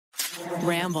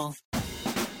Ramble.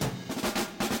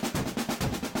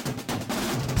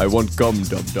 I want gum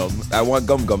dum dum. I want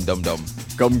gum dum dum.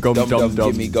 Gum Gum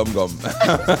give me gum.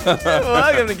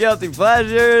 Welcome to Guilty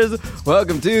Pleasures.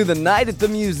 Welcome to the night at the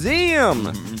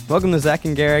museum. Welcome to Zach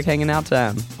and Garrick hanging out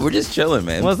time. We're just chilling,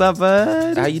 man. What's up,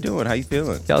 bud? How you doing? How you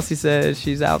feeling? Kelsey said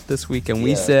she's out this week, and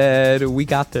we said we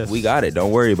got this. We got it.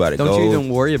 Don't worry about it. Don't Go you even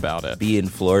worry about it. be in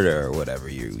Florida or whatever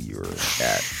you're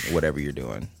at, whatever you're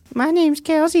doing. My name's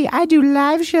Kelsey. I do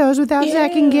live shows without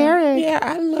Zach and Garrett. Yeah,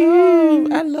 I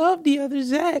love the other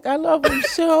Zach. I love him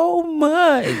so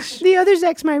much. The other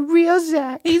Zach's my real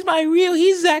Zach. He's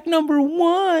Zach number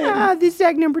 1. This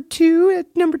Zach number 2.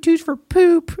 Number 2's for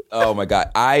poop. Oh my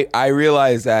God. I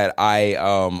realized that I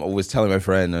was telling my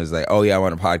friend, I was like, oh yeah, I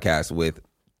want a podcast with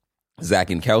Zach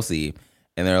and Kelsey.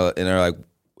 And they're like,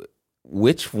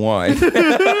 which one?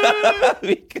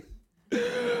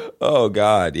 Oh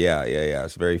God. Yeah.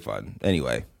 It's very fun.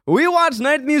 Anyway. We watched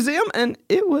Night at the Museum, and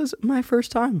it was my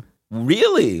first time.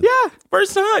 Really? Yeah.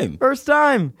 First time. First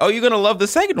time. Oh, you're gonna love the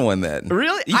second one then.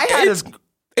 Really?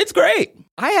 It's great.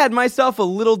 I had myself a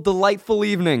little delightful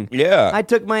evening. Yeah. I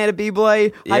took my Etta Buble,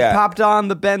 I Yeah. popped on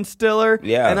the Ben Stiller,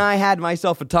 Yeah. and I had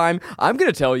myself a time. I'm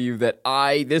going to tell you that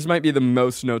this might be the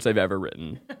most notes I've ever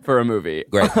written for a movie.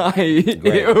 Great.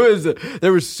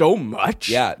 There was so much.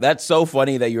 Yeah, that's so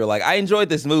funny that you're like, I enjoyed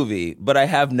this movie, but I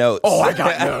have notes. Oh, I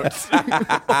got notes.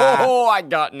 I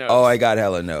got notes. Oh, I got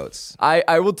hella notes.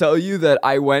 I will tell you that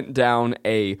I went down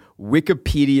a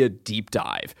Wikipedia deep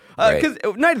dive. Because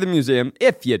Night at the Museum,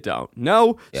 if you don't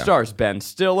know, stars Ben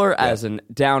Stiller as an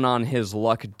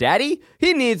down-on-his-luck daddy.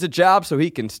 He needs a job so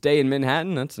he can stay in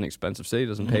Manhattan. That's an expensive city.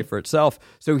 Doesn't pay for itself.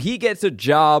 So he gets a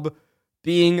job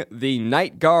being the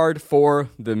night guard for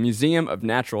the Museum of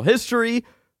Natural History.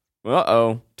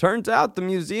 Uh-oh. Turns out the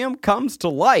museum comes to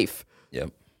life. Yep.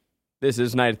 This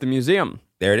is Night at the Museum.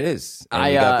 There it is. And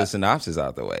we got the synopsis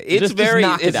out the way. It's just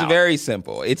knock it out. very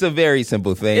simple. It's a very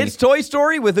simple thing. It's Toy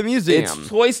Story with a museum. It's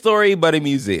Toy Story, but a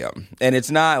museum. And it's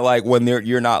not like when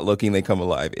you're not looking, they come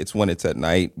alive. It's when it's at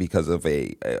night because of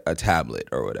a tablet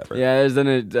or whatever. Yeah,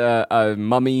 there's a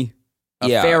mummy,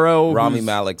 pharaoh. Rami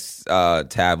Malek's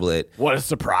tablet. What a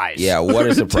surprise. Yeah, what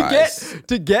a surprise.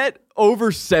 to get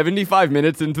over 75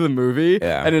 minutes into the movie,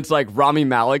 and it's like Rami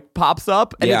Malek pops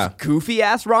up, and it's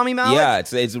goofy-ass Rami Malek.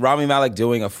 Yeah, it's Rami Malek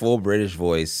doing a full British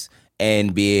voice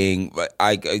and being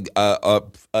an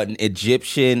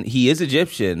Egyptian. He is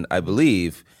Egyptian, I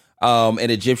believe. An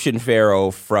Egyptian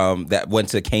pharaoh that went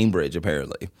to Cambridge,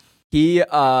 apparently. He,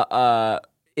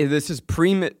 this is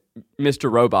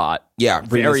pre-Mr. Robot. Yeah,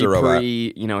 very Mr. Robot.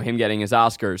 Him getting his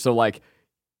Oscars. So, like,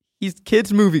 he's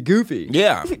kids movie goofy.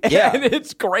 Yeah. And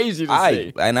it's crazy to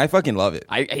see. And I fucking love it.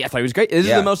 I thought he was great. This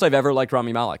is the most I've ever liked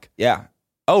Rami Malek. Yeah.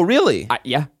 Oh, really?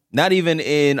 Yeah. Not even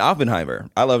in Oppenheimer.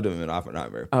 I loved him in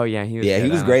Oppenheimer. Oh, yeah. He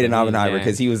was great in Oppenheimer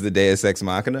because he was the Deus Ex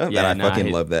Machina. Yeah, and I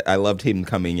fucking love that. I loved him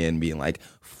coming in being like,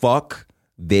 fuck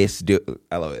this dude.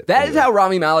 I love it. That is how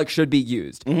Rami Malek should be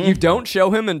used. Mm-hmm. You don't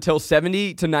show him until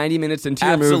 70 to 90 minutes into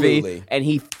your movie, and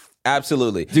he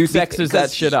absolutely Deus Exes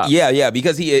that shit up. Yeah,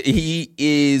 because he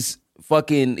is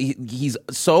fucking. He's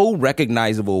so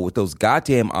recognizable with those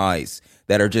goddamn eyes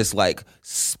that are just like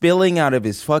spilling out of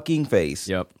his fucking face.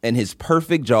 Yep. And his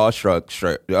perfect bone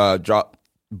structure,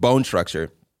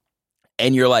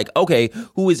 and you're like, okay,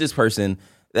 who is this person?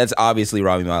 That's obviously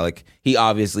Rami Malek. He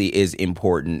obviously is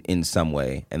important in some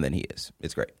way, and then he is.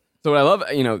 It's great. So what I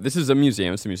love, this is a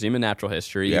museum. It's a museum of natural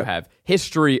history. Yep. You have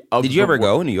history of. Did you ever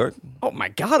go in New York? Oh my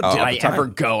God! Oh, did I ever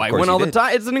go? I went you all the did.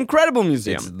 time. It's an incredible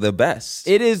museum. It's the best.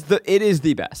 It is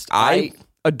the best. I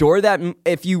adore that.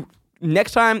 If you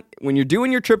next time when you're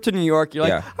doing your trip to New York, you're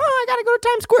like, oh, I gotta go to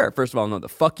Times Square. First of all, no, the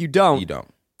fuck you don't. You don't.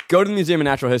 Go to the Museum of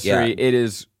Natural History. Yeah. It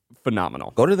is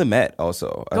phenomenal. Go to the Met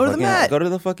also. Go to the Met. Go to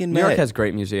the fucking Met. New York has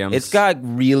great museums. It's got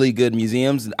really good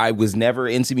museums. I was never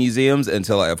into museums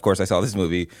until, of course, I saw this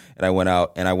movie and I went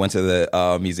out and I went to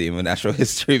the Museum of Natural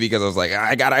History because I was like,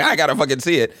 I gotta fucking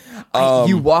see it.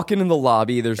 You walk into the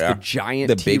lobby. There's the giant,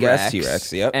 the T-Rex, big ass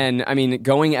T-Rex. Yep. And I mean,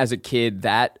 going as a kid,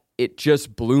 it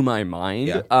just blew my mind.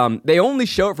 Yeah. They only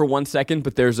show it for 1 second,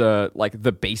 but there's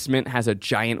the basement has a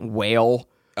giant whale.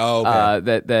 Oh,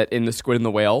 okay. That in the Squid and the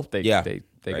Whale.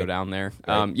 They go down there.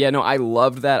 Right. I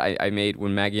loved that. I made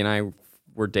when Maggie and I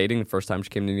were dating the first time she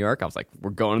came to New York. I was like,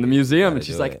 we're going to the museum, and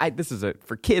she's like, this is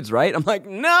for kids, right? I'm like,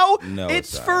 no,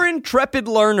 it's for intrepid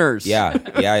learners. Yeah.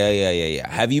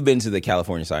 Have you been to the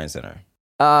California Science Center?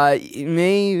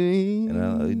 Maybe.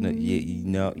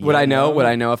 Would I know? Would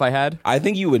I know if I had? I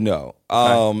think you would know.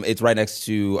 It's right next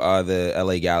to the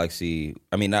LA Galaxy.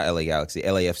 I mean, not LA Galaxy,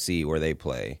 LAFC, where they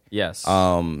play. Yes.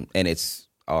 And it's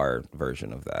our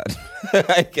version of that,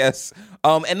 I guess.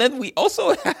 And then we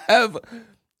also have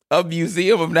a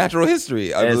museum of natural history.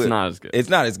 It's not as good. It's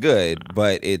not as good,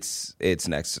 but it's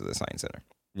next to the Science Center.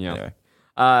 Yeah. Anyway.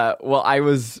 Well, I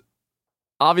was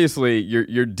obviously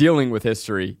you're dealing with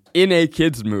history in a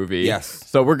kids movie. Yes.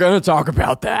 So we're gonna talk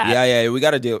about that. Yeah. We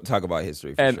got to talk about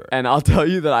history for sure. And I'll tell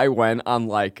you that I went on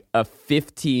like a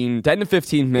 10 to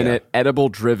 15 minute edible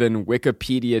driven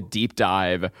Wikipedia deep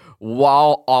dive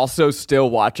while also still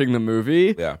watching the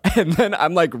movie. Yeah. And then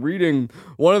I'm like reading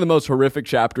one of the most horrific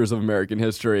chapters of American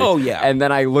history. Oh, yeah. And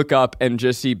then I look up and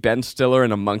just see Ben Stiller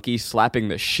and a monkey slapping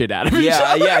the shit out of each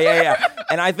other. Yeah.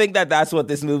 And I think that's what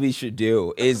this movie should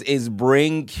do is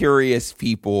bring curious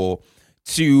people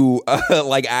to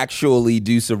like actually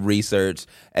do some research,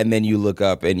 and then you look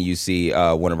up and you see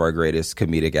one of our greatest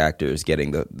comedic actors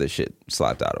getting the shit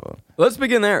slapped out of him. Let's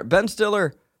begin there. Ben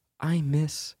Stiller, I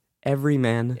miss every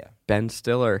man. Yeah. Ben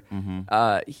Stiller.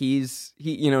 Mm-hmm. He's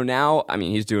now, I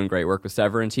mean, he's doing great work with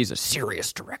Severance. He's a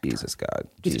serious director. Jesus God.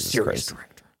 He's Jesus a serious Christ.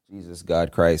 director. Jesus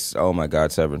God Christ. Oh my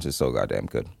God, Severance is so goddamn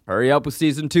good. Hurry up with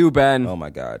season 2, Ben. Oh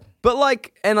my God. But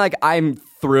I'm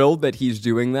thrilled that he's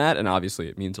doing that, and obviously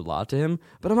it means a lot to him.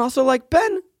 But I'm also like,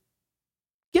 Ben,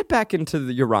 get back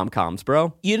into your rom-coms,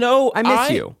 bro. You know, I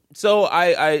miss you. So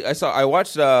I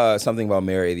watched something about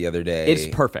Mary the other day. It's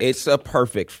perfect. It's a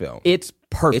perfect film. It's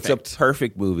perfect. It's a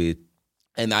perfect movie.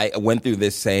 And I went through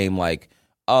this same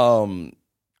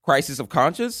crisis of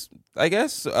conscience, I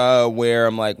guess, where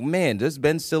I'm like, man,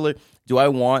 do I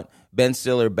want Ben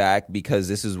Stiller back because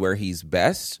this is where he's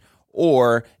best?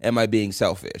 Or am I being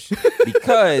selfish?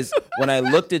 Because when I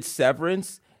looked at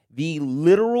Severance, the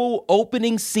literal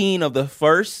opening scene of the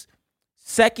first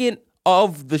second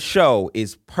of the show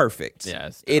is perfect.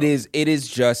 Yes. It is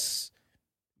just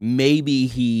maybe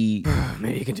he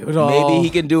can do it all. Maybe he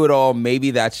can do it all.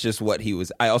 Maybe that's just what he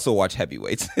was. I also watch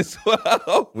Heavyweights as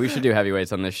well. We should do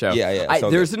Heavyweights on this show. Yeah.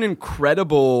 There's an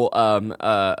incredible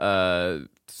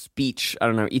speech. I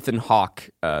don't know, Ethan Hawke,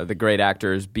 the great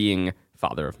actor, is being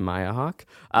father of Maya Hawke.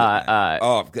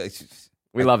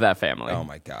 We love that family. Oh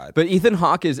my God. But Ethan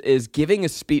Hawke is giving a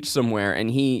speech somewhere,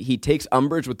 and he takes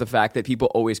umbrage with the fact that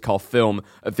people always call film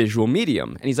a visual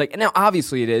medium. And he's like, now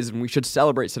obviously it is, and we should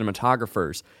celebrate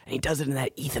cinematographers. And he does it in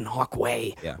that Ethan Hawke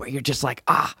way, where you're just like,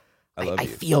 I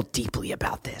feel deeply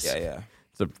about this. Yeah.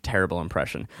 It's a terrible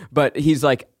impression. But he's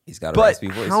like, he's got a raspy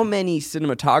voice. How many the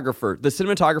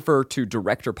cinematographer to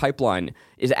director pipeline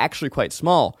is actually quite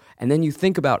small. And then you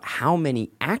think about how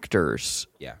many actors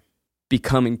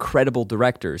become incredible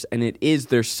directors. And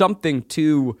there's something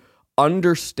to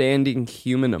understanding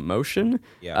human emotion.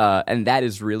 And that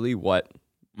is really what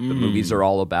the movies are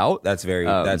all about. That's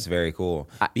very cool.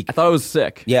 I thought it was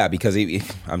sick. Yeah, because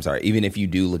even if you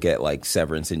do look at like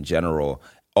Severance in general,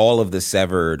 all of the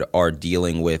severed are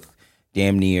dealing with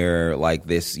damn near like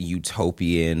this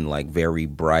utopian, like very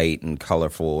bright and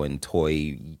colorful and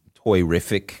toyific,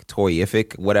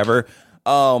 whatever,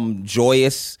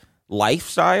 joyous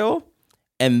lifestyle.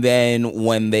 And then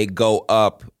when they go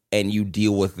up and you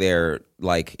deal with their,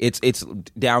 like, it's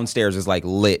downstairs is like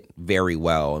lit very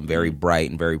well and very bright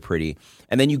and very pretty.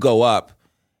 And then you go up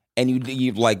and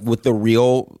you like with the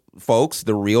real folks,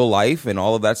 the real life and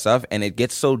all of that stuff. And it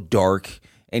gets so dark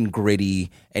and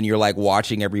gritty, and you're like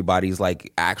watching everybody's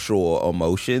like actual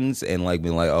emotions and like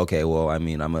being like, okay, well, I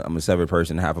mean, I'm a severed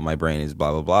person. Half of my brain is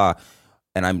blah, blah, blah.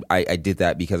 And I did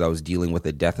that because I was dealing with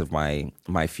the death of my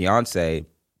fiance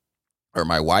or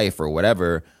my wife or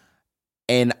whatever.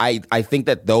 And I think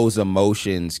that those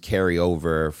emotions carry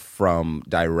over from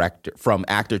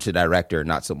actor to director,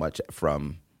 not so much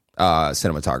from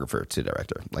cinematographer to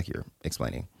director, like you're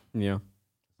explaining. Yeah.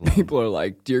 People are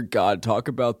like, dear God, talk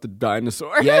about the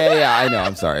dinosaur. Yeah. I know.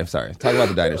 I'm sorry. Talk about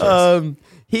the dinosaurs.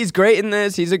 He's great in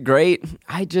this. He's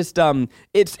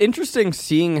it's interesting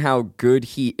seeing how good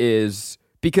he is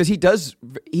because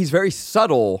he's very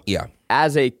subtle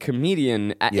as a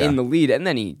comedian in the lead, and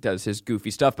then he does his goofy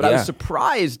stuff. But I was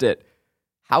surprised at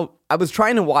how I was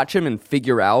trying to watch him and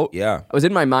figure out. Yeah. I was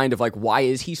in my mind of like, why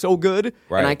is he so good?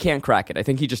 Right. And I can't crack it. I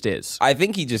think he just is. I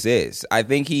think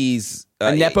he's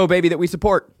a Nepo baby that we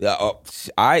support.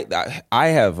 I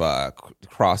have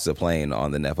crossed the plane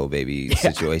on the Nepo baby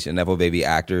situation. Nepo baby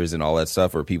actors and all that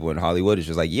stuff, or people in Hollywood. It's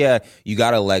just like, you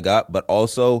got a leg up, but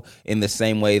also in the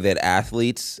same way that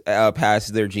athletes pass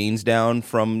their genes down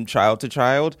from child to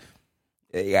child,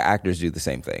 actors do the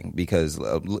same thing because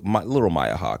little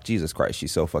Maya Hawke, Jesus Christ,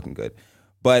 she's so fucking good.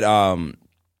 But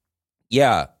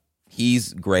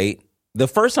he's great. The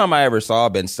first time I ever saw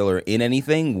Ben Stiller in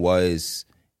anything was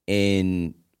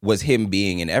him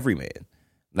being in Everyman.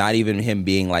 Not even him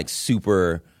being like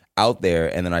super out there,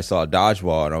 and then I saw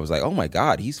Dodgeball, and I was like, oh my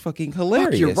God, he's fucking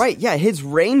hilarious. You're right. Yeah, his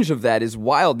range of that is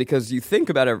wild because you think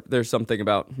about it, there's something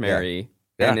about Mary,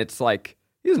 and it's like,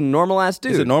 he's a normal-ass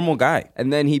dude. He's a normal guy.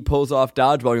 And then he pulls off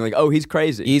Dodgeball, and you're like, oh, he's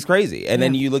crazy. He's crazy. And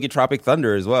then you look at Tropic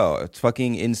Thunder as well. It's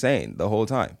fucking insane the whole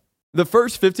time. The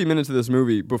first 50 minutes of this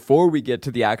movie, before we get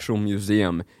to the actual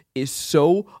museum, is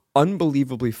so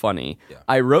unbelievably funny. Yeah.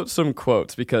 I wrote some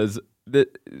quotes because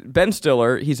Ben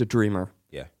Stiller, he's a dreamer.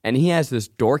 Yeah. And he has this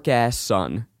dork-ass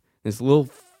son, this little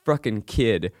fucking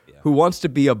kid who wants to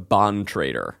be a bond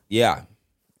trader. Yeah.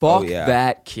 Fuck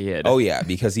that kid. Oh, yeah,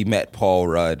 because he met Paul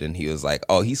Rudd, and he was like,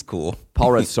 oh, he's cool.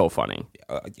 Paul Rudd's so funny.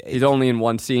 He's only in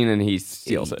one scene, and he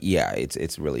steals it. Yeah,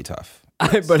 it's really tough.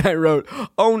 But I wrote,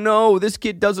 oh no, this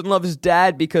kid doesn't love his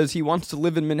dad because he wants to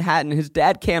live in Manhattan. His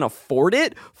dad can't afford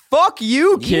it? Fuck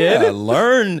you, kid. Yeah,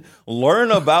 learn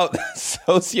about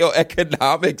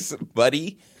socioeconomics,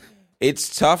 buddy.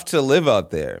 It's tough to live out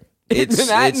there.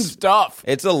 Manhattan's tough.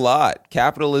 It's a lot.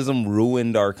 Capitalism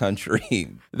ruined our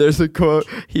country. There's a quote.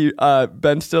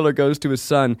 Ben Stiller goes to his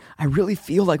son, I really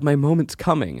feel like my moment's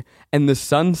coming. And the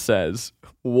son says,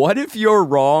 what if you're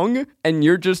wrong and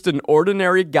you're just an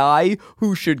ordinary guy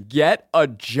who should get a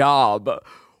job?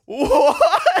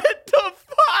 What the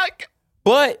fuck?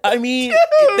 But, I mean,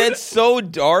 that's so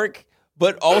dark.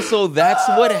 But also, that's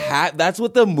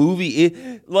what the movie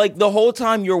is. Like, the whole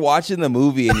time you're watching the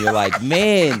movie and you're like,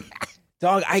 man,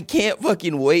 dog, I can't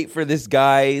fucking wait for this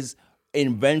guy's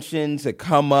invention to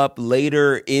come up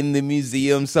later in the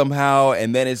museum somehow,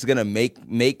 and then it's going to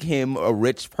make him a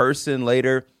rich person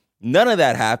later. None of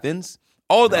that happens.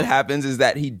 All that happens is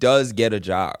that he does get a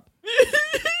job.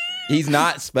 He's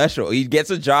not special. He gets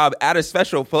a job at a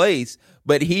special place,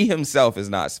 but he himself is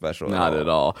not special. Not at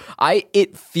all.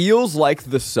 It feels like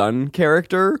the son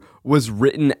character was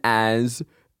written as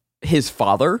his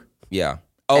father. Yeah.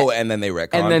 Oh, and then they retconned.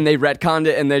 And then they retconned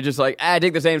it, and they're just like,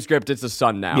 take the same script. It's a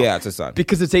son now. Yeah, it's a son.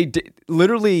 Because it's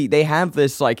literally, they have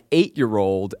this like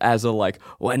 8-year-old as a like,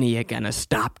 when are you gonna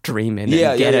stop dreaming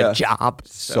and get a job?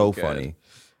 So funny.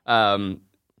 The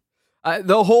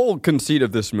whole conceit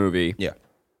of this movie. Yeah.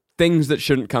 Things that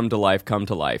shouldn't come to life come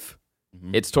to life.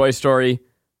 Mm-hmm. It's Toy Story.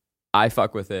 I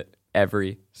fuck with it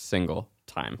every single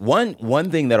time.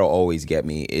 One thing that'll always get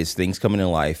me is things coming to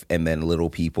life and then little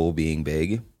people being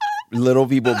big. Little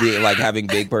people being like having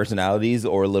big personalities,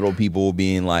 or little people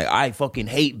being like, I fucking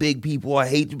hate big people. I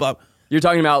hate you. You're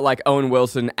talking about like Owen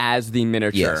Wilson as the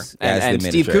miniature. Yes, as the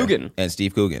Steve miniature. Coogan. And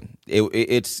Steve Coogan.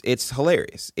 It's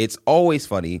hilarious. It's always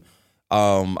funny.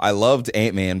 I loved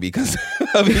Ant-Man because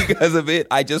of it.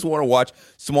 I just want to watch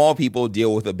small people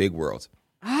deal with a big world.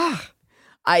 And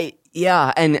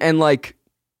like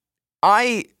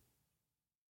I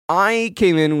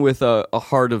came in with a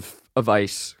heart of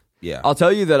ice. Yeah. I'll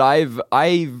tell you that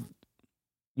I've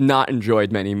not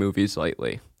enjoyed many movies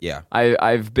lately. Yeah.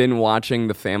 I've been watching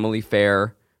the Family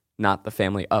Fare, not the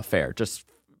Family Affair, just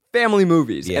family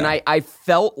movies. Yeah. And I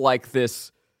felt like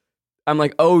this. I'm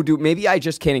like, oh, dude, maybe I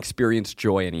just can't experience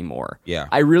joy anymore. Yeah.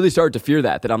 I really started to fear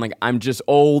that I'm like, I'm just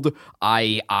old.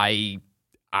 I'm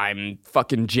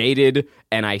fucking jaded,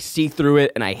 and I see through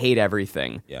it, and I hate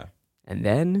everything. Yeah. And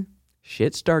then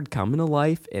shit started coming to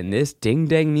life in this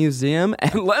ding-dang museum,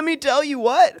 and let me tell you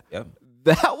what. Yep.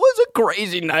 That was a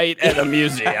crazy night at a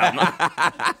museum.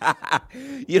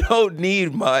 You don't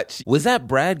need much. Was that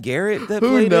Brad Garrett that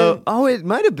played it? Oh, it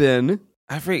might have been.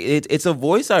 I forget. It's a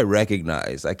voice I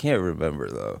recognize. I can't remember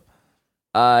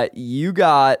though. You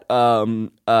got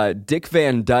Dick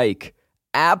Van Dyke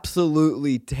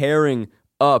absolutely tearing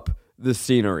up the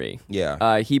scenery.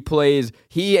 Yeah.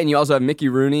 He and you also have Mickey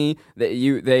Rooney.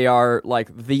 They are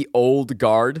like the old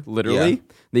guard, literally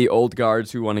the old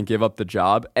guards who want to give up the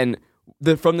job. And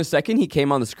from the second he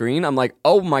came on the screen, I'm like,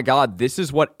 oh my God, this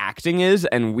is what acting is,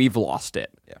 and we've lost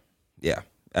it. Yeah. Yeah.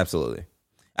 Absolutely.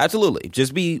 Absolutely.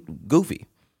 Just be goofy.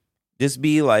 Just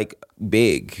be like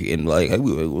big and like, hey,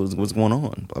 what's going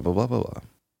on? Blah, blah, blah, blah,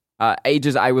 blah.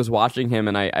 Ages I was watching him,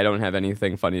 and I don't have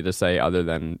anything funny to say other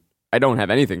than I don't have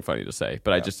anything funny to say,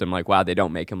 but I just am like, wow, they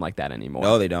don't make him like that anymore.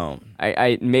 No, they don't.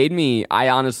 I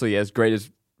honestly, as great as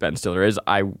Ben Stiller is,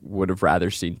 I would have rather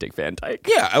seen Dick Van Dyke.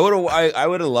 Yeah, I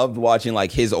would have loved watching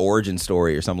like his origin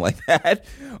story or something like that,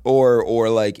 or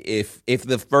like if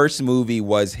the first movie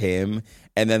was him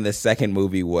and then the second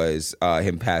movie was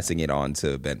him passing it on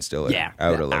to Ben Stiller. Yeah,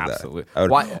 I would have loved absolutely.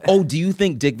 that. Oh, do you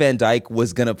think Dick Van Dyke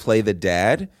was gonna play the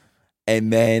dad,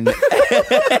 and then and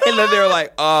then they're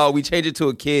like, oh, we changed it to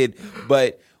a kid,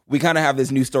 but we kind of have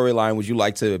this new storyline. Would you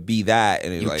like to be that?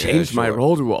 And you changed my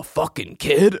role to a fucking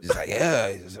kid? He's like,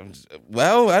 yeah.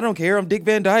 Well, I don't care. I'm Dick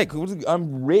Van Dyke.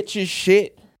 I'm rich as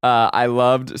shit. I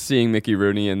loved seeing Mickey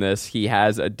Rooney in this. He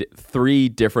has 3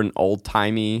 different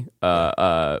old-timey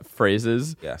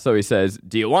phrases. Yeah. So he says,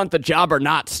 "Do you want the job or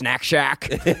not, Snack Shack?"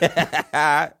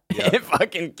 It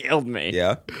fucking killed me.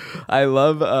 Yeah. I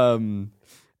love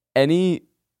any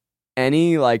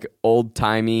like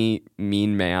old-timey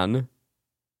mean man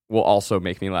will also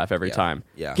make me laugh every time.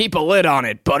 Yeah. Keep a lid on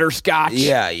it, butterscotch.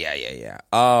 Yeah.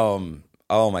 Oh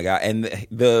my god. And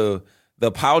the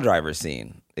pile driver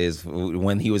scene is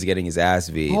when he was getting his ass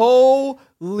beat.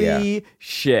 Holy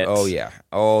shit.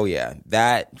 Oh yeah.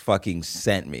 That fucking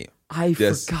sent me. I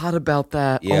forgot about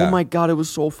that. Yeah. Oh my god, it was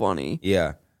so funny.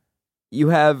 Yeah. You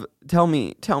have tell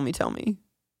me.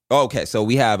 Okay, so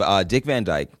we have Dick Van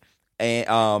Dyke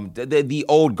and the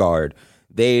old guard.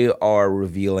 They are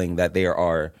revealing that they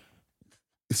are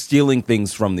stealing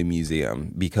things from the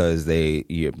museum because they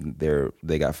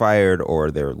got fired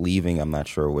or they're leaving. I'm not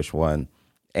sure which one.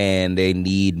 And they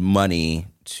need money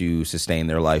to sustain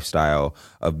their lifestyle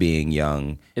of being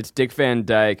young. It's Dick Van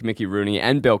Dyke, Mickey Rooney,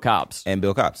 and Bill Cobbs. They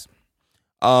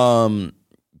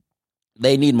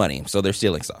need money, so they're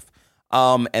stealing stuff.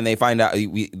 And they find out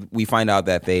we find out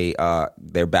that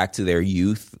they're back to their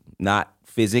youth, not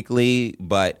physically,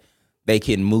 but they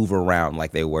can move around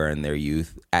like they were in their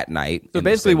youth at night. So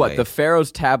basically, the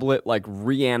Pharaoh's tablet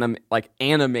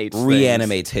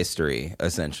animates history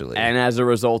essentially, and as a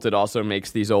result, it also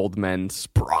makes these old men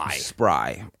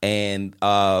spry, and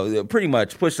pretty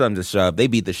much push them to shove. They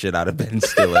beat the shit out of Ben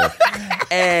Stiller,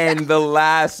 and the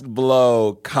last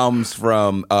blow comes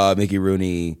from Mickey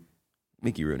Rooney,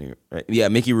 right? Yeah,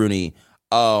 Mickey Rooney,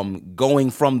 going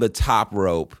from the top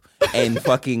rope. And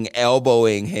fucking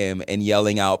elbowing him and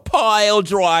yelling out "pile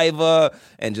driver"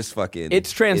 and just fucking.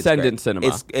 It's transcendent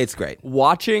cinema. It's great.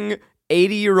 Watching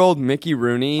 80-year-old Mickey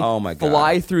Rooney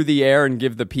fly through the air and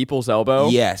give the people's elbow.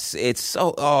 Yes, it's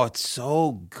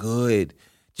so good.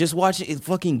 Just watching it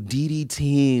fucking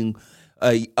DDTing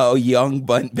a young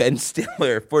Ben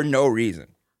Stiller for no reason.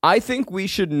 I think we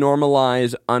should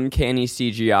normalize uncanny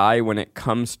CGI when it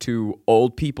comes to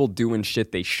old people doing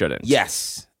shit they shouldn't.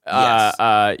 Yes.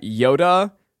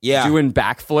 Yoda doing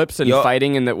backflips and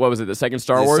fighting in the second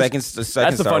Star Wars. That's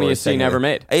the funniest scene ever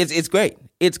made. It's great.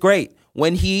 It's great.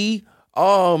 When he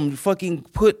fucking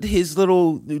put his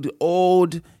little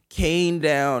old cane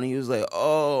down, he was like,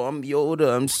 "Oh, I'm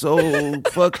Yoda. I'm so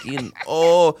fucking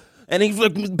and he's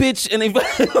like, "Bitch," and he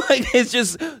like it's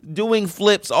just doing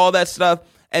flips, all that stuff,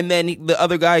 and then the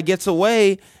other guy gets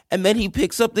away. And then he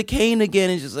picks up the cane again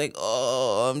and just like,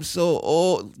 "Oh, I'm so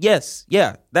old." Yes,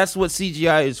 yeah, that's what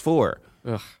CGI is for.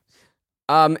 Ugh.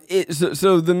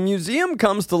 So the museum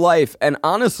comes to life, and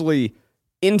honestly,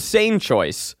 insane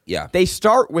choice. Yeah. They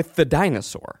start with the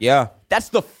dinosaur. Yeah. That's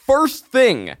the first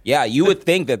thing. Yeah, you would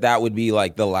think that would be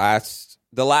like the last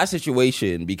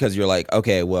situation because you're like,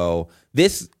 okay, well,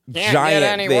 this can't giant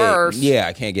get any thing, worse. Yeah,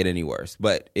 it can't get any worse,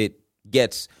 but it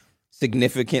gets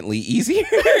significantly easier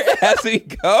as we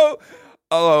go.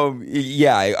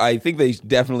 I think they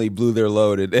definitely blew their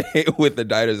load with the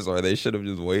dinosaur. They should have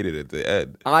just waited at the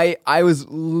end. I was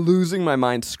losing my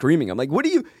mind screaming. I'm like, what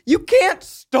do you can't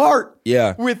start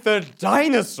with the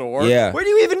dinosaur. Yeah. Where do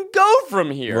you even go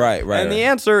from here? Right. And the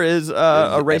answer is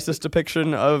a racist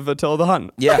depiction of Attila the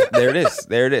Hun. Yeah, there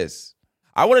it is.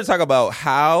 I want to talk about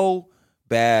how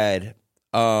bad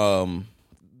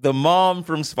the mom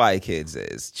from Spy Kids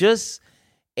is. Just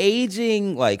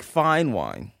aging like fine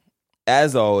wine.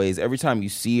 As always, every time you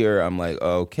see her, I'm like,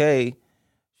 okay,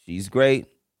 she's great.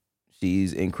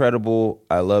 She's incredible.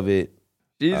 I love it.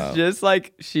 She's just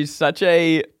like, she's such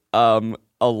a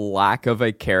lack of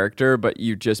a character, but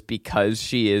you just, because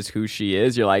she is who she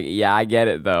is, you're like, yeah, I get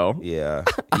it though. Yeah.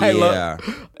 I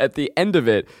love, at the end of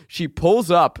it, she pulls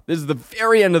up, this is the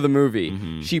very end of the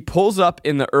movie, she pulls up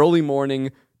in the early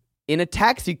morning in a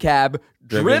taxi cab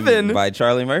driven by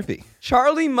Charlie Murphy.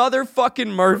 Charlie motherfucking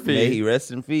Murphy. May he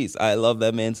rest in peace. I love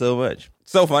that man so much.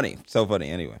 So funny.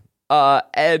 Anyway.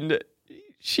 And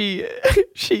she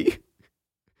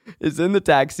is in the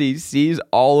taxi, sees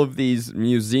all of these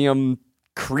museum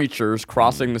creatures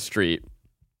crossing the street.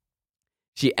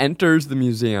 She enters the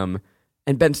museum,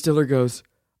 and Ben Stiller goes,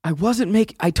 I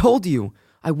told you,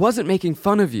 I wasn't making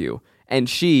fun of you. And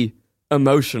she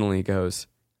emotionally goes,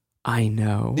 I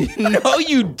know. No,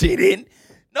 you didn't.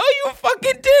 No, you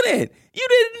fucking didn't. You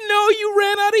didn't know. You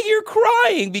ran out of here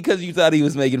crying because you thought he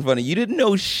was making fun of you. You didn't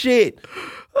know shit.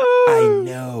 I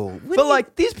know. But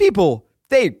like, these people,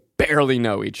 they barely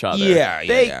know each other.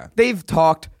 Yeah. They've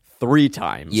talked 3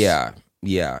 times. Yeah.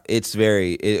 It's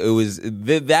very, it was,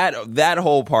 that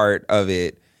whole part of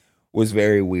it was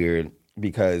very weird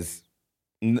because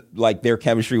like their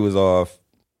chemistry was off.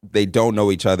 they don't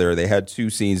know each other. They had 2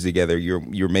 scenes together.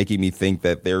 You're making me think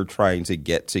that they're trying to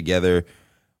get together.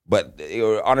 But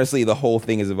honestly, the whole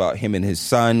thing is about him and his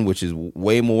son, which is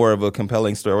way more of a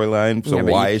compelling storyline. So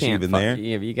why is she even there?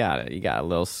 Yeah, you got it. You got a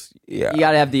little. Yeah. You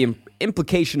got to have the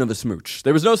implication of a smooch.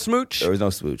 There was no smooch. There was no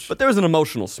smooch. But there was an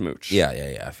emotional smooch.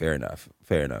 Yeah. Fair enough.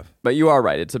 But you are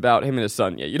right. It's about him and his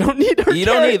son. Yeah, you don't need her. You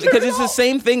don't need, because it's the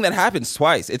same thing that happens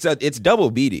twice. It's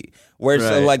double beady, where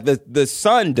it's like the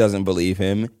son doesn't believe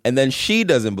him, and then she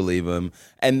doesn't believe him,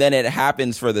 and then it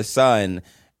happens for the son,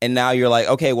 and now you're like,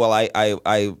 okay, well,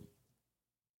 I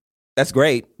that's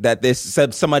great that this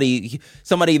somebody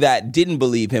that didn't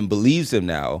believe him believes him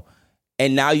now.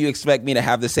 And now you expect me to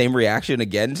have the same reaction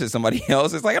again to somebody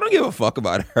else? It's like, I don't give a fuck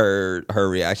about her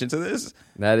reaction to this.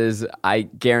 That is, I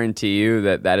guarantee you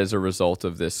that is a result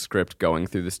of this script going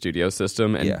through the studio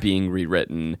system and being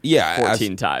rewritten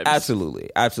 14 times. Absolutely.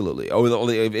 Oh,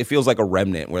 it feels like a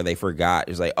remnant where they forgot.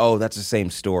 It's like, oh, that's the same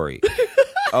story.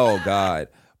 Oh, God.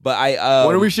 But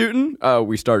when are we shooting?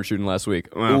 We started shooting last week.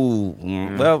 Well,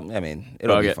 I mean,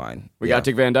 it'll be fine. We got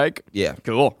Dick Van Dyke? Yeah.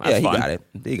 Cool. That's he got it.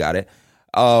 He got it.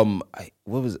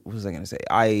 What was I gonna say?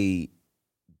 I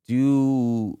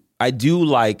do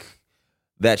like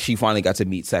that she finally got to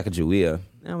meet Sacagawea.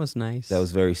 That was nice. That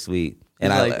was very sweet.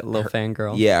 And I like a little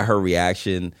fangirl. Yeah, her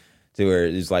reaction to her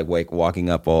is like walking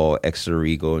up all extra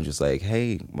regal and just like,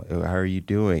 hey, how are you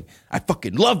doing? I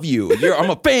fucking love you. I'm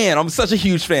a fan. I'm such a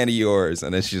huge fan of yours.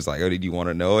 And then she's like, oh, did you want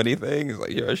to know anything? It's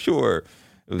like, yeah, sure.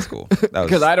 It was cool.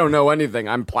 Because I don't know anything.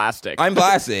 I'm plastic. I'm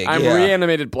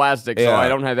reanimated plastic, so I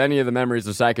don't have any of the memories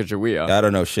of Sacagawea. I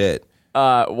don't know shit.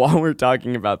 While we're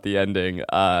talking about the ending,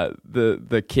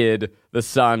 the kid, the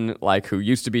son, like who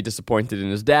used to be disappointed in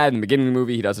his dad in the beginning of the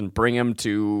movie, he doesn't bring him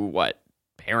to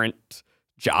parent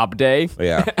job day.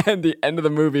 Yeah. And the end of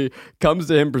the movie comes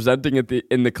to him presenting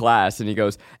in the class, and he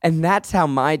goes, and that's how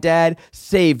my dad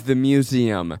saved the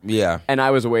museum. Yeah. And I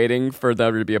was waiting for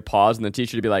there to be a pause and the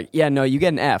teacher to be like, yeah, no, you get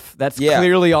an F. That's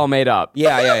clearly all made up.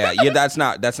 Yeah, that's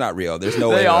not real. There's no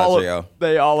way that's real.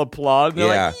 They all applaud. And they're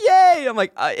like, yay! I'm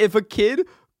like, if a kid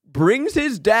brings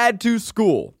his dad to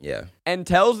school and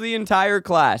tells the entire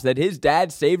class that his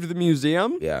dad saved the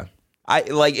museum. Yeah.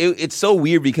 It's so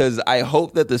weird because I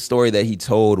hope that the story that he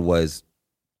told was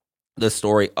the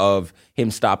story of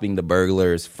him stopping the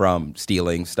burglars from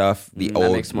stealing stuff, the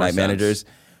old night managers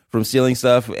from stealing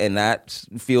stuff, and that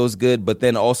feels good. But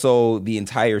then also the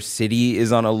entire city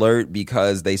is on alert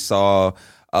because they saw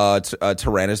a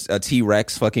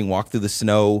T-Rex fucking walk through the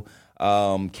snow.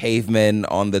 Cavemen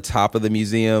on the top of the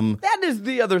museum. That is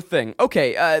the other thing.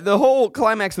 Okay, the whole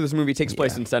climax of this movie takes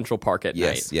place in Central Park at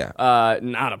night.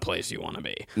 Not a place you want to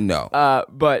be. No.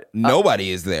 But nobody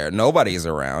is there. Nobody is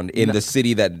around in the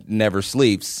city that never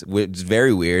sleeps, which is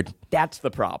very weird. That's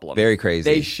the problem. Very crazy.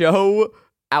 They show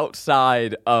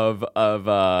outside of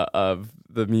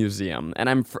the museum, and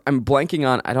I'm blanking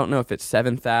on. I don't know if it's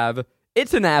 7th Ave.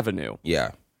 It's an avenue.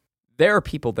 Yeah. There are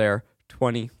people there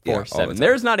 24/7.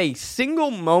 There's not a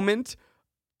single moment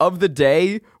of the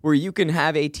day where you can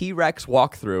have a T-Rex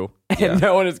walk through and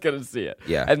no one is going to see it.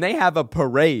 Yeah. And they have a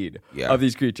parade of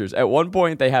these creatures. At one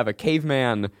point, they have a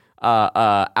caveman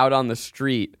out on the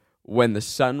street when the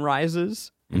sun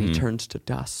rises and he turns to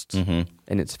dust. And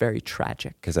it's very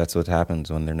tragic. Because that's what happens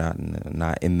when they're not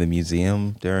in the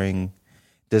museum during...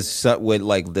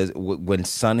 when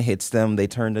sun hits them, they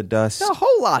turn to dust. The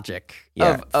whole logic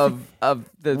of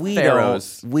the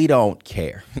pharaohs. We don't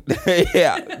care.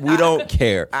 We don't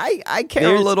care. I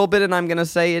care a little bit, and I'm gonna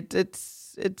say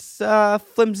it's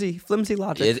flimsy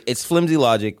logic. It's flimsy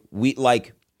logic. We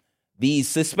like the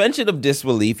suspension of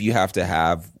disbelief you have to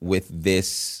have with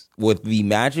the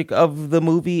magic of the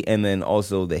movie, and then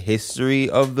also the history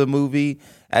of the movie,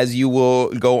 as you will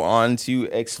go on to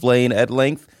explain at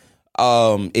length.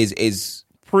 Is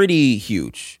pretty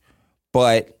huge,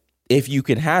 but if you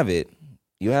can have it,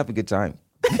 you have a good time.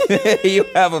 You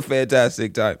have a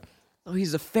fantastic time. So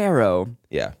he's a pharaoh,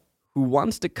 who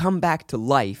wants to come back to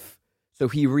life. So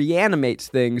he reanimates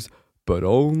things, but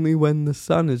only when the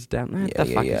sun is down. What the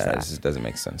fuck is that? This doesn't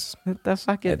make sense. The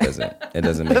fuck it doesn't. It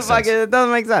doesn't make sense. It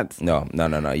doesn't make sense. No.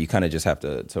 You kind of just have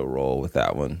to roll with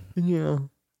that one. Yeah,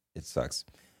 it sucks.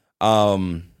 You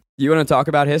want to talk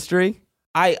about history?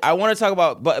 I want to talk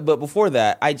about, but before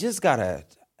that, I just gotta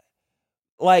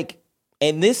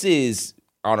and this is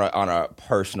on a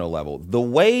personal level, the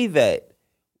way that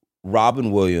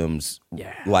Robin Williams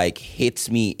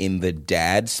hits me in the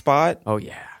dad spot. Oh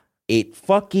yeah, it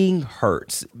fucking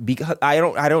hurts because I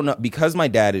don't know, because my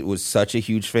dad was such a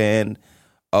huge fan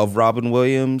of Robin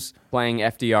Williams playing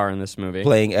FDR in this movie.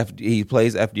 He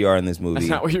plays FDR in this movie. That's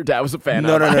not what your dad was a fan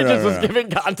No, of. no, I no, just no, was no. giving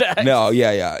context. No,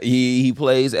 yeah. He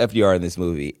plays FDR in this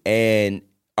movie, and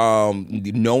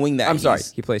knowing that I'm sorry,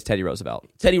 he plays Teddy Roosevelt.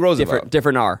 Teddy Roosevelt,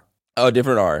 Different R. oh,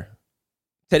 different R.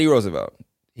 Teddy Roosevelt.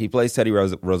 He plays Teddy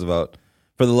Roosevelt.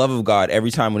 For the love of God, every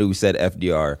time when we said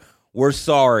FDR, we're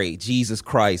sorry. Jesus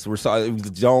Christ, we're sorry.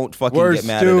 Don't fucking get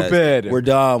mad at stupid. us. We're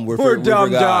dumb. We're we dumb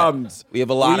forgot. dumbs. We have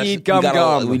a lot We of need gum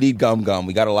gum. We need gum gum.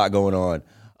 We got a lot going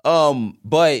on.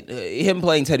 But him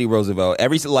playing Teddy Roosevelt,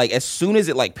 as soon as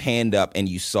it like panned up and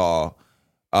you saw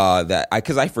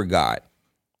because I forgot.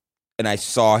 And I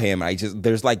saw him,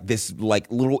 there's like this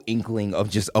like little inkling of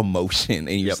just emotion,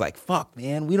 and you're just like, fuck,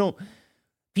 man,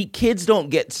 kids don't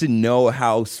get to know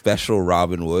how special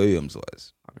Robin Williams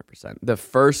was. 100%. The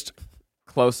first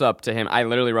close up to him, I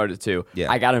literally wrote it too.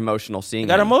 Yeah. I got emotional seeing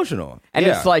Got him. emotional. And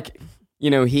yeah. it's like,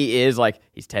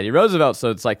 he's Teddy Roosevelt, so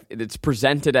it's like, it's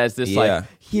presented as this, like,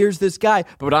 here's this guy.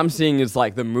 But what I'm seeing is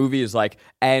like, the movie is like,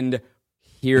 and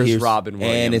here's Robin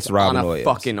Williams. And it's Robin on a Williams.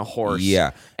 fucking horse.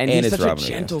 Yeah. And it's he's such Robin a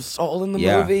gentle Williams. soul in the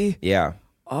Yeah. movie. Yeah.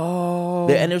 Oh.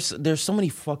 And there's so many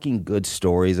fucking good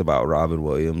stories about Robin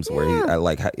Williams where I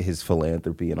like his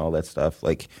philanthropy and all that stuff.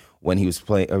 Like when he was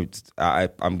playing,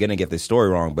 I'm gonna get this story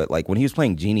wrong, but like when he was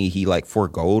playing Genie, he like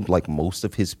foregoed like most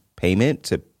of his payment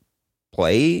to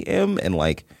play him, and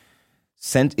like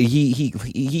he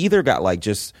either got like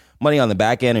just money on the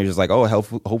back end, or just like, oh,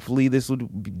 hopefully this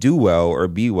would do well or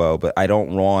be well, but I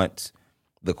don't want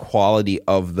the quality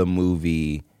of the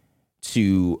movie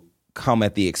to come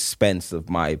at the expense of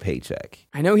my paycheck.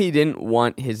 I know he didn't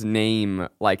want his name,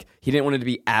 like, he didn't want it to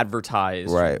be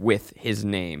advertised with his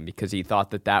name because he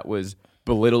thought that was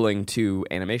belittling to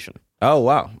animation. Oh,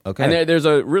 wow. Okay. And there's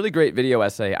a really great video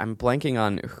essay, I'm blanking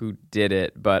on who did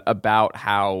it, but about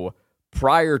how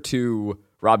prior to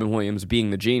Robin Williams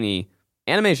being the Genie,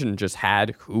 animation just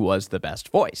had who was the best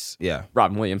voice. Yeah.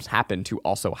 Robin Williams happened to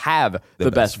also have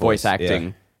the best voice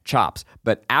acting chops.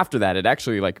 But after that, it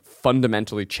actually like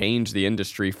fundamentally changed the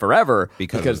industry forever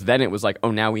because then it was like, oh,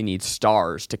 now we need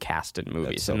stars to cast in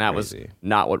movies. So and that crazy. was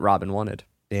not what Robin wanted.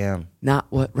 Damn. Not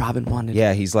what Robin wanted.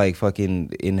 Yeah, he's like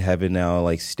fucking in heaven now,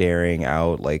 like staring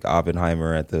out like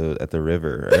Oppenheimer at the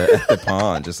river, at the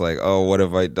pond, just like, oh, what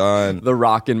have I done? The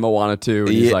Rock in Moana 2. And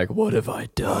he's like, what have I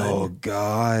done? Oh,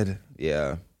 God.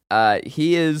 Yeah.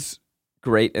 He is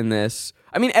great in this.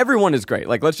 I mean, everyone is great.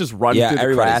 Like, let's just run through the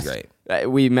everybody's cast. great.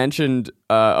 We mentioned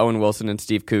Owen Wilson and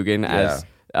Steve Coogan as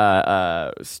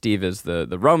Steve is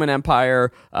the Roman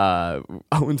Empire.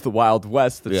 Owen's the Wild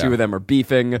West. The two of them are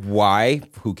beefing. Why?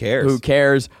 Who cares? Who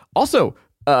cares? Also,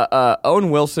 Owen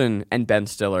Wilson and Ben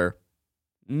Stiller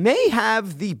may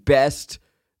have the best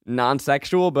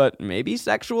non-sexual, but maybe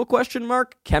sexual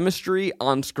chemistry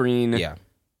on screen. Yeah.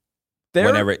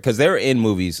 Whenever, because they're in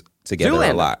movies together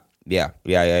a lot. Yeah.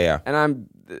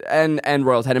 And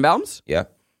Royal Tenenbaums. Yeah.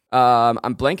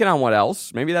 I'm blanking on what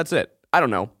else. Maybe that's it. I don't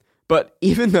know. But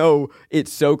even though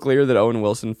it's so clear that Owen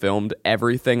Wilson filmed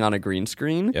everything on a green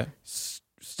screen,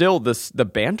 still the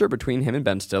banter between him and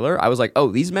Ben Stiller, I was like,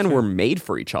 oh, these men were made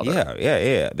for each other.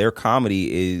 Yeah. Their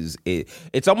comedy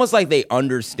it's almost like they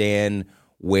understand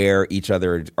where each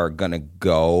other are gonna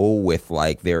go with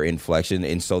like their inflection,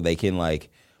 and so they can like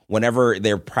whenever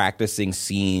they're practicing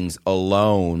scenes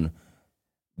alone,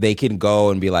 they can go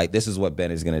and be like, this is what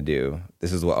Ben is going to do.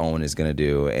 This is what Owen is going to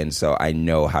do. And so I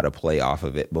know how to play off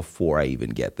of it before I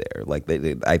even get there. Like,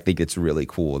 I think it's really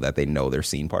cool that they know their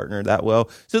scene partner that well,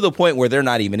 to the point where they're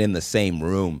not even in the same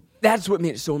room. That's what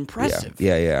made it so impressive.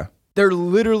 Yeah.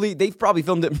 They've probably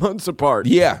filmed it months apart.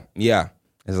 Yeah.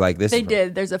 It's like this. They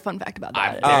did. There's a fun fact about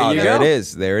that.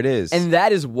 There it is. And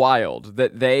that is wild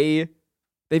that they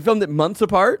filmed it months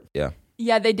apart. Yeah.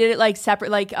 Yeah, they did it like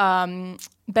separate. Like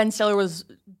Ben Stiller was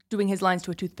doing his lines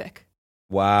to a toothpick.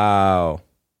 Wow.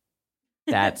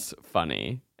 That's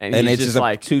funny. And it's just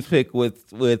like a toothpick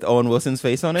with Owen Wilson's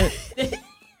face on it.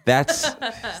 That's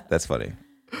funny.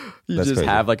 You That's just crazy.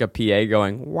 have like a PA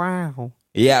going, wow.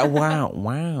 Yeah,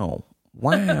 wow.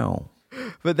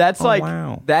 But that's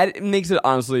wow. That makes it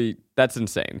honestly, that's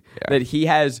insane. Yeah. That he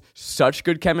has such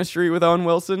good chemistry with Owen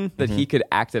Wilson that he could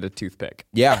act at a toothpick.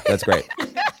 Yeah, that's great.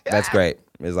 That's great.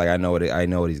 It's like I know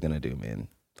what he's gonna do, man.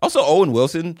 Also, Owen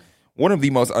Wilson, one of the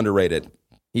most underrated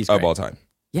of all time.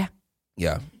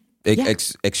 Yeah.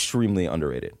 Extremely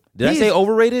underrated. Did I say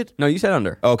overrated? No, you said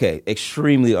under. Okay,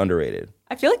 extremely underrated.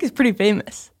 I feel like he's pretty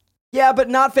famous. Yeah, but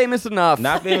not famous enough.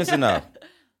 Not famous enough.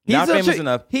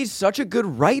 He's such a good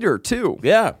writer, too.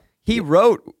 Yeah. He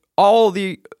wrote all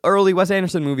the early Wes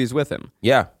Anderson movies with him.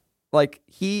 Yeah. Like,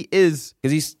 he is...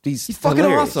 Because he's fucking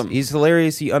hilarious. awesome. He's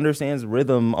hilarious. He understands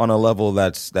rhythm on a level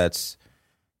that's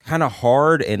kind of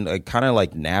hard and kind of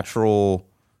like natural,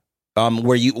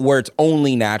 where it's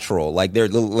only natural. Like there's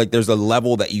a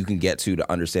level that you can get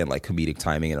to understand like comedic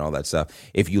timing and all that stuff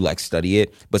if you like study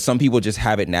it. But some people just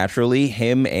have it naturally.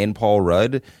 Him and Paul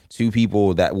Rudd, two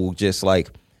people that will just like,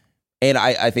 and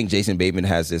I think Jason Bateman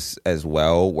has this as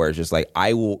well, where it's just like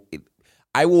I will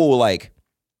like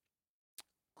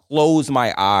close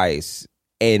my eyes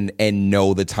and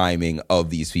know the timing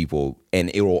of these people, and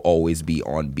it will always be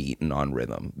on beat and on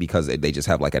rhythm because they just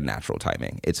have like a natural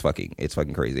timing. It's fucking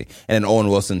crazy. And then Owen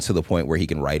Wilson to the point where he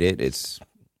can write it. It's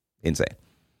insane.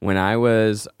 When I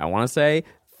was, I want to say,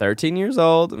 13 years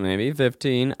old, maybe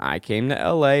 15, I came to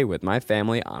LA with my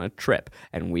family on a trip,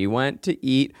 and we went to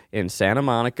eat in Santa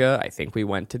Monica. I think we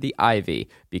went to the Ivy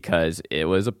because it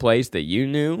was a place that you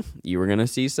knew you were going to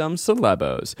see some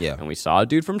celebos. Yeah. And we saw a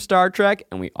dude from Star Trek,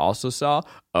 and we also saw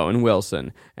Owen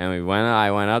Wilson. And I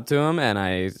went up to him, and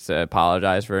I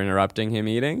apologized for interrupting him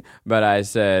eating, but I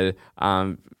said,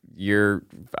 I'm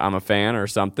a fan or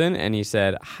something, and he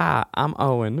said, "Hi, I'm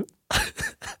Owen."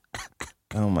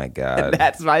 Oh my God.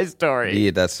 That's my story.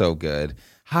 Yeah, that's so good.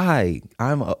 Hi,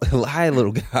 hi,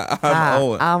 little guy. I'm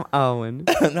Owen. I'm Owen.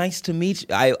 Nice to meet you.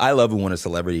 I love when a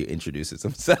celebrity introduces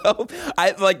himself.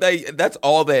 That's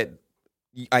all that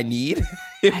I need,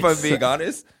 if I'm being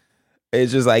honest.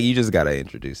 It's just like, you just got to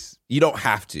introduce. You don't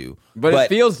have to. But it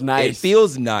feels nice. It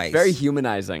feels nice. Very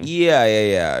humanizing.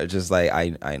 Yeah. Just like,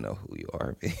 I know who you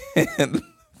are, man.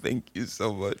 Thank you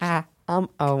so much. Hi, I'm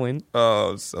Owen.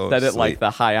 Oh, so Said it sweet. like the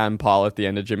 "Hi, I'm Paul" at the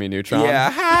end of Jimmy Neutron. Yeah,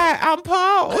 hi, I'm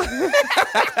Paul.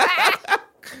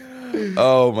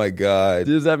 Oh my God.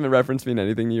 Does that reference mean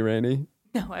anything to you, Rainey?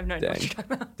 No, I have no idea what you're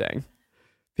talking about. Dang.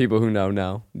 People who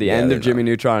know. The Yeah, end they of Jimmy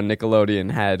know. Neutron, Nickelodeon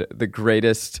had the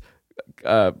greatest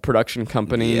production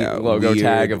company Yeah, logo weird.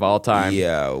 tag of all time.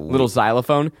 Yeah. Little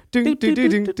xylophone. And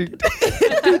then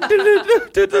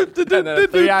a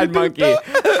three-eyed monkey.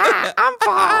 I'm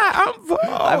Paul.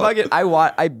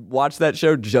 I watched that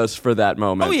show just for that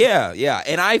moment. Oh yeah.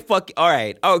 And all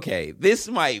right, okay. This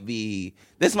might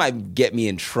get me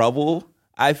in trouble.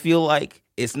 I feel like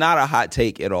it's not a hot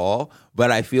take at all,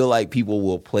 but I feel like people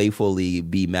will playfully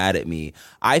be mad at me.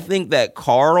 I think that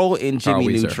Carl and Jimmy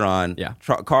Weezer. Neutron, Yeah.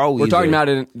 Carl Weezer. We're talking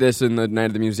about this in the Night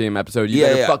of the Museum episode. You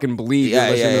better fucking believe you're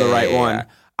listening to the right one.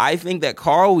 I think that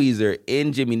Carl Weezer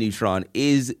in Jimmy Neutron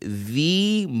is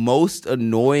the most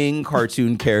annoying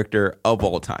cartoon character of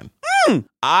all time.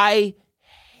 I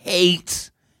hate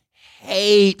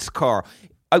Carl.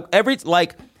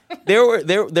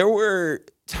 There were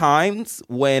times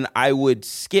when I would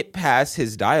skip past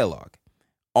his dialogue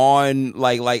on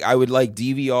I would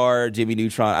DVR Jimmy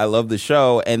Neutron. I love the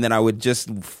show, and then I would just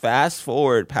fast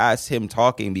forward past him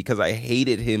talking because I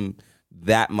hated him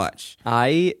that much.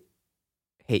 I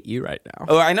hate you right now.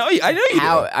 Oh, I know you do.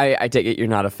 I take it you're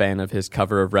not a fan of his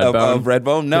cover of Redbone? Of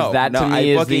Redbone? No. That to no,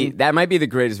 me is that might be the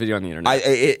greatest video on the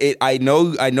internet. I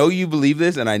know you believe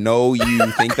this, and I know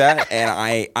you think that, and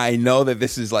I know that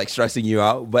this is like stressing you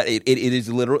out, but it is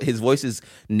literal. His voice is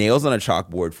nails on a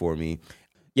chalkboard for me.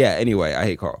 Yeah. Anyway, I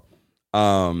hate Carl.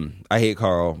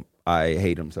 I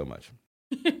hate him so much.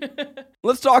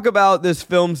 Let's talk about this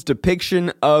film's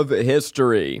depiction of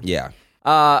history. Yeah.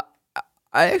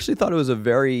 I actually thought it was a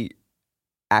very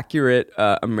accurate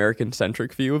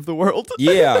American-centric view of the world.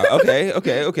 Yeah.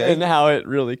 Okay. And how it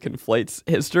really conflates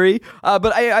history.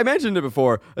 But I mentioned it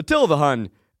before. Attila the Hun,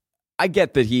 I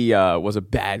get that he was a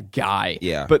bad guy.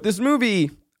 Yeah. But this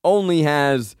movie only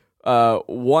has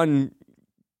one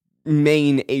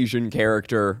main Asian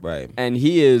character. Right. And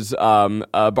he is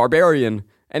a barbarian.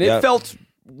 And it felt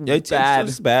bad.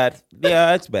 It's bad.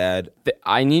 Yeah, it's bad.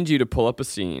 I need you to pull up a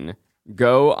scene.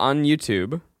 Go on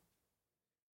YouTube.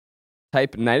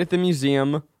 Type Night at the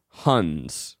Museum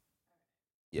Huns.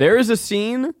 Yeah. There is a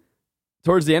scene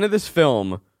towards the end of this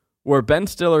film where Ben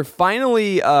Stiller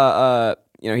finally,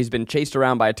 he's been chased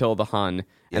around by Attila the Hun,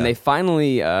 and they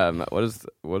finally, what is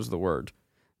the word?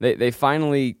 They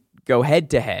finally go head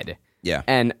to head. Yeah.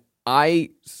 And I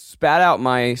spat out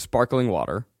my sparkling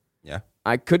water. Yeah.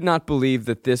 I could not believe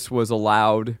that this was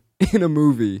allowed in a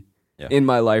movie in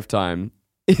my lifetime.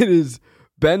 It is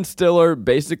Ben Stiller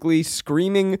basically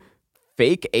screaming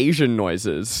fake Asian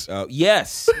noises.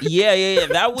 Yes. Yeah.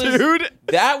 That was Dude.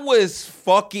 That was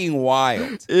fucking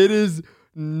wild. It is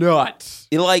nuts.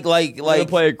 It I'm gonna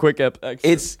play a quick excerpt.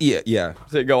 It's yeah.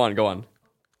 Say, go on.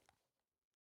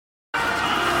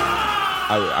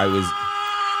 I was.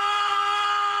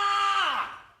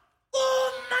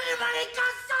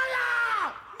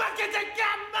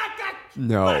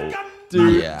 No.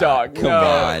 Dude, Yeah, dog, come no,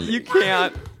 on. you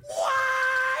can't.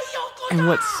 And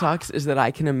what sucks is that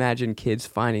I can imagine kids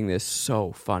finding this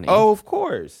so funny. Oh, of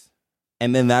course.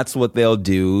 And then that's what they'll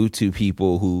do to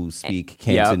people who speak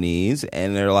Cantonese,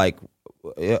 and they're like,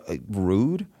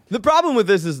 rude. The problem with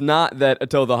this is not that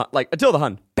Attila the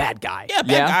Hun, bad guy. Yeah,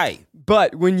 bad guy.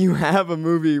 But when you have a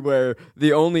movie where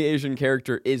the only Asian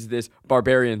character is this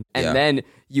barbarian, and then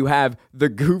you have the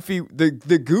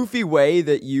goofy way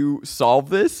that you solve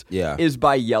this is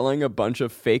by yelling a bunch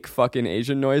of fake fucking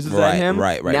Asian noises at him.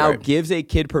 Now gives a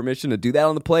kid permission to do that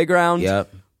on the playground.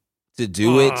 Yep. To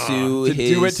do it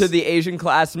to the Asian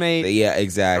classmate. Yeah,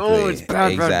 exactly. Oh, it's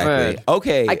bad.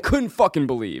 Okay. I couldn't fucking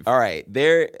believe. All right.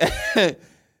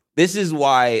 This is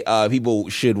why people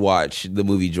should watch the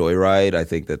movie Joyride. I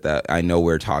think that I know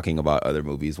we're talking about other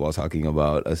movies while talking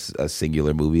about a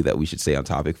singular movie that we should stay on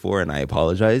topic for, and I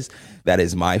apologize. That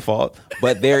is my fault.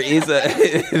 But there is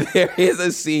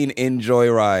a scene in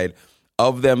Joyride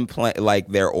of them like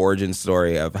their origin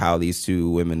story of how these two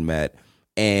women met,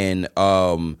 and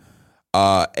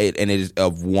it is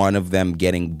of one of them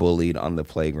getting bullied on the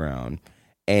playground,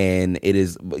 and it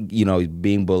is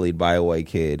being bullied by a white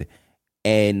kid.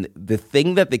 And the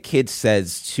thing that the kid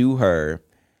says to her,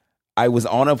 I was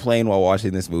on a plane while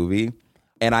watching this movie,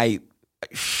 and I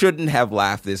shouldn't have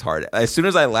laughed this hard. As soon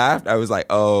as I laughed, I was like,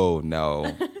 "Oh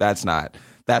no, that's not good.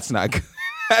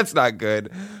 That's not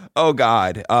good. Oh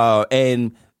God!"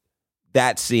 And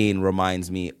that scene reminds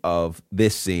me of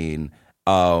this scene,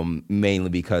 mainly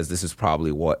because this is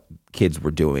probably what kids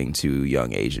were doing to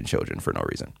young Asian children for no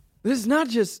reason. This is not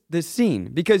just this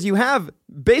scene, because you have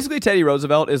basically Teddy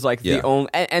Roosevelt is like the only,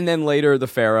 and then later the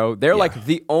Pharaoh. They're like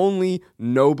the only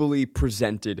nobly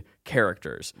presented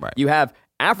characters. Right. You have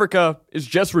Africa is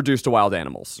just reduced to wild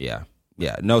animals. Yeah.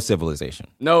 No civilization.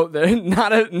 No,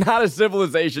 not a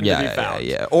civilization to be found.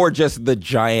 Yeah. Or just the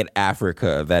giant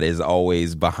Africa that is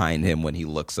always behind him when he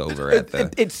looks over at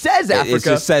the. It says Africa. It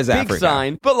just says big Africa.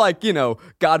 Sign. But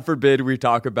God forbid we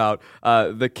talk about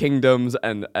the kingdoms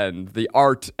and the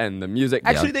art and the music.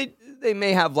 Actually, they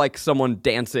may have someone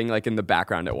dancing in the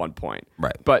background at one point.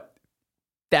 Right. But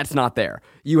that's not there.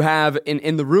 You have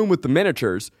in the room with the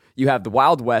miniatures, you have the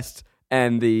Wild West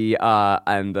and the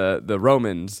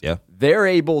Romans. Yeah. They're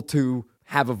able to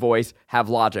have a voice, have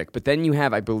logic. But then you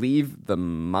have, I believe, the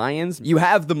Mayans. You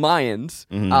have the Mayans,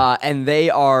 and they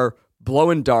are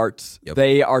blowing darts. Yep.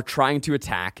 They are trying to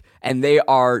attack, and they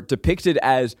are depicted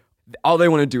as all they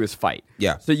want to do is fight.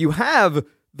 Yeah. So you have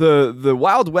the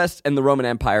Wild West and the Roman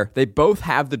Empire. They both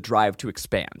have the drive to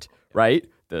expand, right?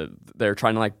 They're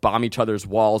trying to bomb each other's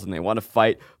walls, and they want to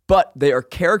fight. But they are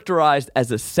characterized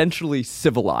as essentially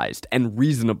civilized and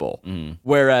reasonable,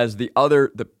 whereas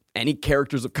any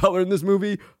characters of color in this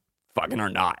movie fucking are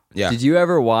not. Yeah. Did you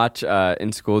ever watch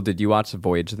in school? Did you watch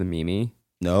Voyage of the Mimi?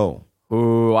 No.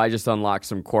 Ooh, I just unlocked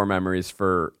some core memories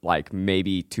for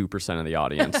maybe 2% of the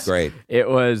audience. Great. It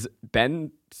was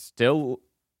Ben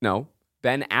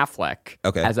Affleck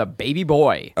as a baby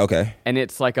boy. Okay. And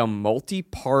it's a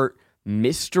multi-part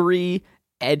mystery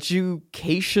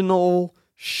educational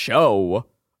show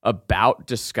about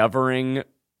discovering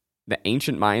the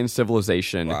ancient Mayan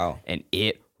civilization. Wow. And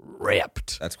it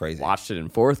ripped. That's crazy. Watched it in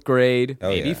 4th grade,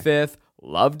 maybe 5th.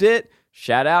 Loved it.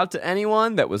 Shout out to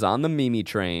anyone that was on the Mimi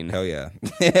train. Hell yeah.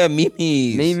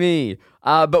 Mimis. Mimi.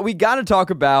 But we got to talk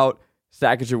about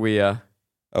Sacagawea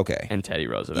Okay. and Teddy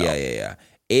Roosevelt. Yeah.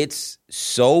 It's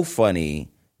so funny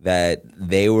that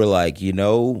they were like,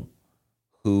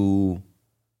 who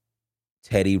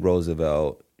Teddy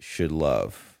Roosevelt should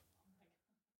love?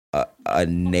 A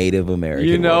Native American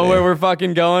You know woman. where we're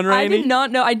fucking going, I Rainey? did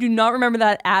not know. I do not remember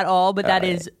that at all, but that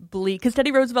is bleak. Because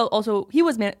Teddy Roosevelt also, he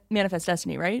was Manifest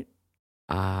Destiny, right?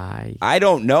 I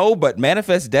don't know, but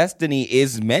Manifest Destiny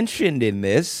is mentioned in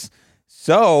this.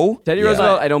 So Teddy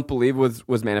Roosevelt, I don't believe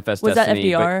was Manifest Was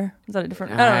Destiny. that FDR? Is that a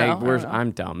different? I don't know.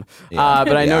 I'm dumb. Yeah.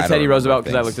 But I know I don't Teddy remember Roosevelt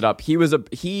because I things. looked it up.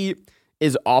 He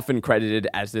is often credited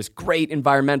as this great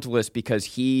environmentalist because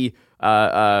he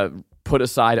put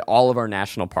aside all of our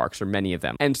national parks, or many of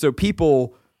them. And so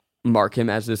people mark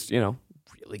him as this,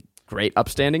 really great,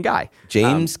 upstanding guy.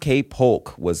 James K.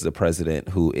 Polk was the president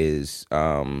who is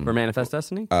For Manifest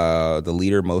Destiny? the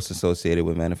leader most associated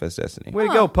with Manifest Destiny. Way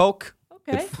to go, Polk.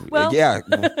 Okay. Well, Yeah.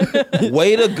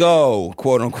 Way to go,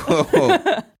 quote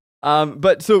unquote.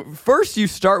 But so first you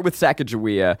start with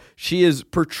Sacagawea. She is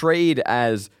portrayed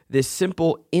as this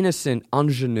simple, innocent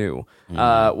ingenue,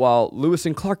 while Lewis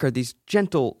and Clark are these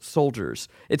gentle soldiers.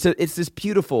 It's this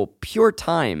beautiful, pure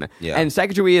time. Yeah. And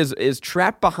Sacagawea is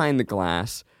trapped behind the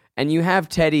glass, and you have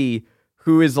Teddy,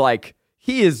 who is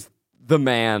he is the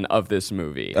man of this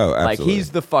movie. Oh, absolutely.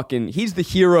 Like he's the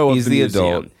hero of He's the the museum.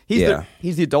 adult.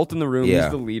 He's the adult in the room. Yeah.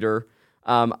 He's the leader.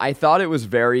 I thought it was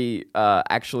very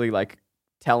actually like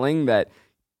telling that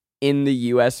in the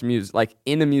U.S.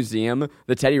 in a museum,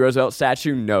 the Teddy Roosevelt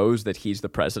statue knows that he's the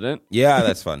president. Yeah,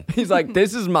 that's fun. He's like,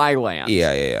 this is my land.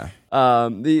 Yeah.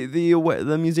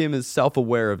 The museum is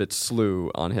self-aware of its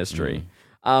slew on history.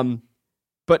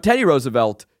 But Teddy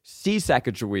Roosevelt sees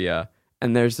Sacagawea,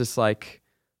 and there's this like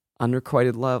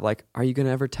unrequited love. Like, are you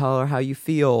gonna ever tell her how you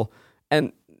feel?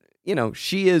 And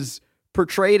she is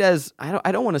portrayed as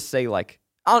I don't want to say like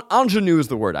ingenue is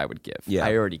the word I would give. Yeah.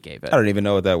 I already gave it. I don't even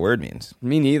know what that word means.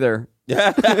 Me neither.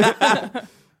 But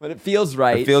it feels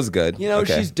right. It feels good.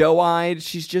 Okay. She's doe-eyed.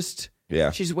 She's just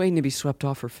Yeah. she's waiting to be swept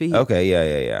off her feet. Okay,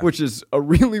 yeah. Which is a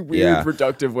really weird, Yeah.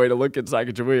 reductive way to look at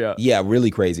Sacagawea. Yeah, really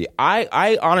crazy.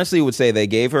 I honestly would say they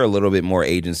gave her a little bit more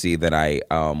agency than I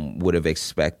would have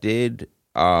expected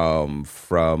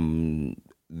from,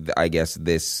 I guess,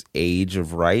 this age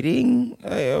of writing,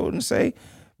 I wouldn't say.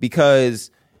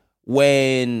 Because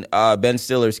when Ben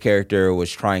Stiller's character was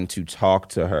trying to talk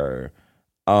to her,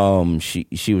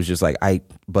 she was just like,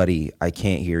 buddy, I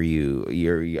can't hear you.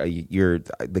 You're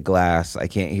the glass. I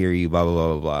can't hear you, blah, blah, blah,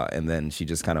 blah, blah. And then she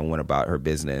just kind of went about her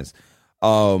business.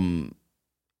 And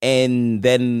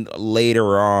then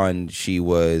later on, she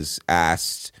was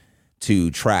asked to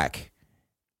track,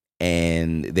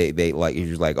 and they like, he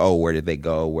was like, oh, where did they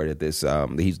go? Where did this?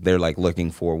 They're like looking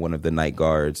for one of the night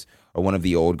guards or one of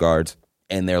the old guards,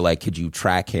 and they're like, could you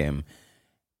track him?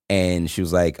 And she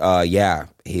was like, yeah,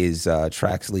 his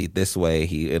tracks lead this way.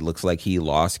 It looks like he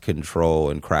lost control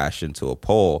and crashed into a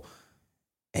pole.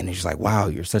 And he's like, wow,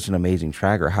 you're such an amazing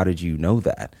tracker. How did you know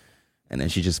that? And then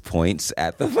she just points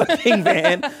at the fucking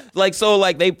van.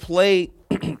 They play.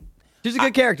 She's a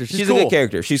good character. She's a cool. good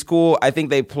character. She's cool. I think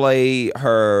they play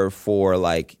her for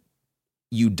like,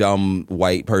 you dumb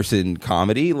white person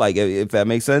comedy, like if that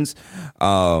makes sense.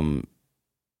 But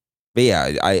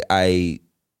yeah, I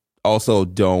also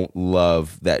don't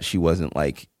love that she wasn't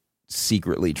like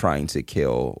secretly trying to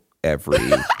kill every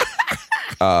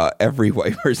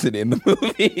white person in the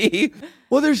movie.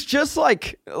 Well, there's just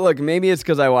like, look, maybe it's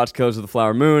because I watched Killers of the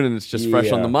Flower Moon and it's just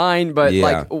fresh on the mind, but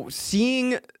like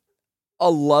seeing a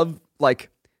love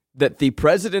like that the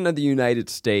president of the United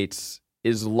States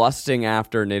is lusting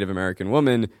after a Native American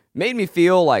woman made me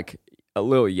feel like a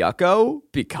little yucko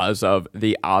because of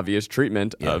the obvious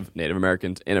treatment of Native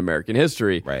Americans in American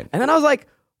history. Right. And then I was like,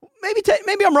 maybe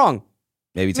I'm wrong.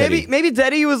 Maybe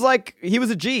Teddy was like, he was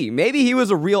a G. Maybe he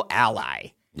was a real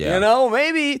ally. Yeah.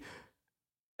 Maybe.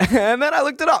 And then I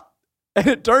looked it up. And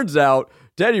it turns out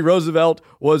Teddy Roosevelt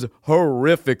was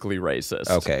horrifically racist.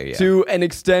 Okay, yeah. To an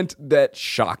extent that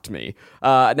shocked me.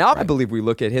 Now I believe we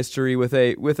look at history with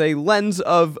a lens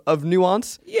of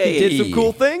nuance. He did some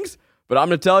cool things, but I'm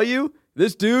going to tell you,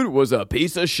 this dude was a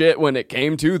piece of shit when it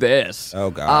came to this.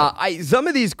 Oh, God. Some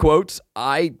of these quotes,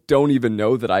 I don't even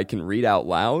know that I can read out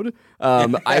loud.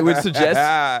 I would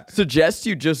suggest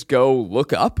you just go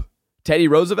look up Teddy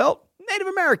Roosevelt, Native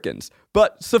Americans.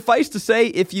 But suffice to say,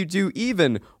 if you do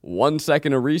even 1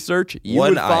 second of research, you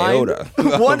would find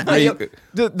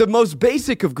the most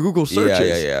basic of Google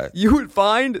searches. Yeah. You would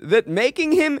find that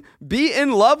making him be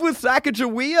in love with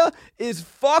Sacagawea is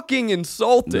fucking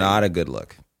insulting. Not a good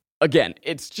look. Again,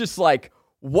 it's just like,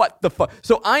 what the fuck?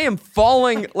 So I am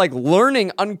falling, like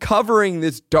uncovering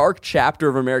this dark chapter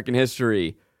of American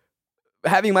history,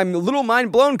 having my little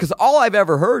mind blown because all I've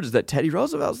ever heard is that Teddy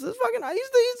Roosevelt's this fucking, he's one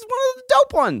of the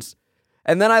dope ones.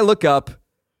 And then I look up,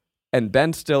 and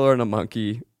Ben Stiller and a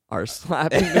monkey are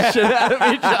slapping the shit out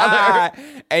of each other.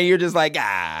 And you're just like,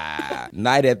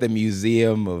 night at the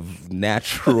Museum of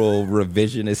Natural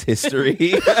Revisionist History.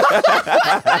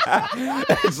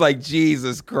 It's like,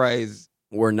 Jesus Christ.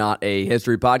 We're not a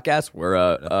history podcast. We're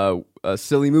a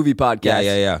silly movie podcast.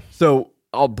 Yeah. So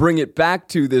I'll bring it back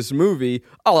to this movie.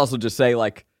 I'll also just say,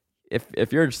 like,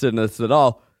 if you're interested in this at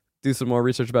all, do some more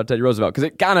research about Teddy Roosevelt, because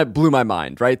it kind of blew my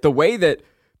mind, right? The way that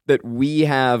we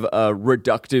have a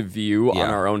reductive view on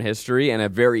our own history and a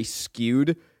very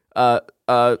skewed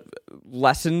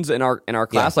lessons in our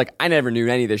class. Like, I never knew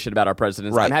any of this shit about our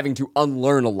presidents. Right. I'm having to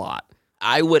unlearn a lot.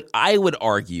 I would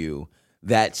argue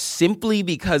that simply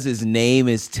because his name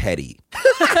is Teddy,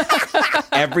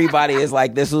 everybody is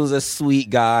like, this was a sweet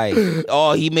guy.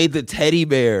 Oh, he made the teddy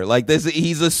bear. Like this,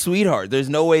 he's a sweetheart. There's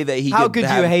no way that he How could you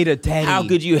hate a teddy? How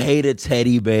could you hate a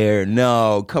teddy bear?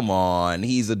 No, come on.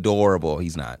 He's adorable.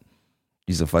 He's not.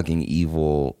 He's a fucking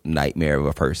evil nightmare of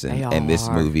a person in this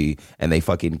movie, and they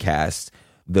fucking cast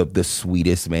the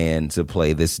sweetest man to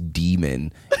play this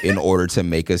demon in order to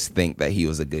make us think that he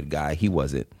was a good guy. He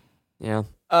wasn't. Yeah.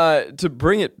 To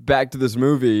bring it back to this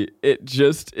movie, it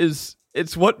just is.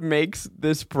 It's what makes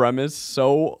this premise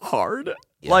so hard.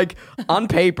 Yeah. Like on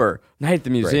paper, Night at the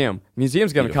Museum. Right.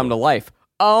 Museum's gonna come to life.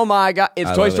 Oh my god! It's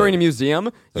Toy Story in a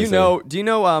museum. Do you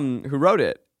know who wrote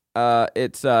it?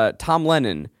 It's Tom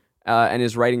Lennon and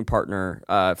his writing partner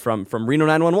from Reno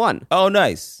 911. Oh,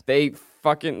 nice. They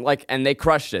fucking and they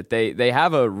crushed it. They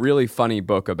have a really funny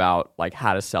book about like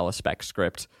how to sell a spec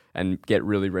script and get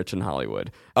really rich in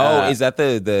Hollywood. Oh, is that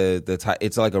the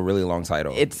it's like a really long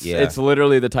title. It's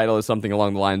literally the title is something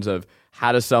along the lines of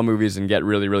how to sell movies and get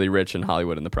really, really rich in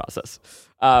Hollywood in the process.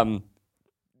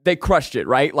 They crushed it,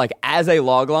 right? Like as a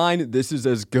log line, this is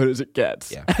as good as it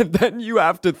gets. Yeah. And then you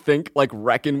have to think like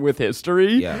reckon with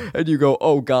history and you go,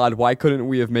 oh God, why couldn't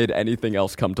we have made anything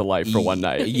else come to life for one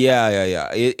night? Yeah.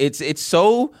 It's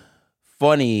so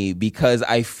funny because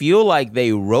I feel like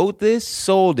they wrote this,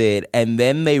 sold it, and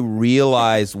then they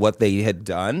realized what they had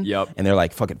done. Yep. And they're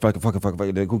like, fuck it.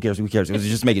 Who cares?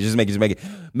 Just make it.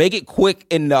 Make it quick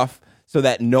enough so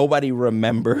that nobody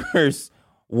remembers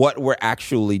what we're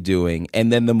actually doing. And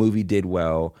then the movie did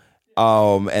well.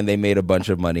 And they made a bunch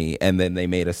of money, and then they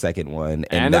made a second one.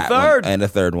 And a third. And a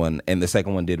third one. And the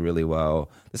second one did really well.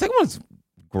 The second one's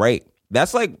great.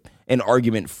 That's like an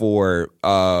argument for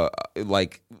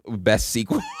like best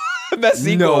sequel. Best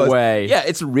sequel. No way. Yeah,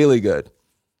 it's really good.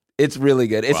 It's really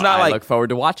good. It's not I like look forward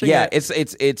to watching it. Yeah,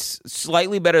 it's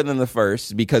slightly better than the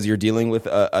first because you're dealing with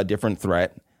a different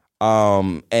threat.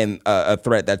 And a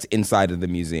threat that's inside of the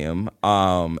museum.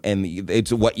 And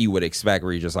it's what you would expect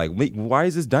where you're just like, wait, why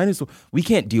is this dinosaur? We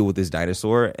can't deal with this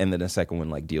dinosaur. And then the second one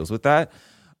like deals with that.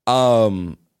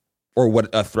 Or what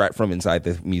a threat from inside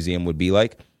the museum would be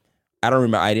like. I don't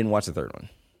remember. I didn't watch the third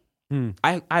one.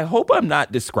 I hope I'm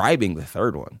not describing the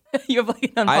third one. You have like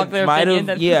an unpopular opinion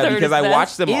that the third because is I best.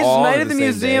 watched them Is all. Night at the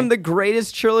Museum the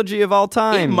greatest trilogy of all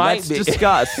time? It might Let's be.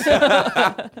 discuss.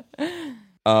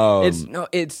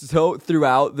 It's so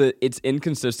throughout its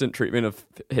inconsistent treatment of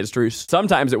history.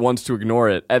 Sometimes it wants to ignore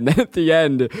it, and then at the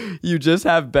end, you just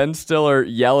have Ben Stiller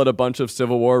yell at a bunch of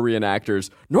Civil War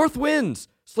reenactors, "North wins,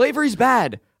 slavery's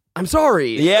bad. I'm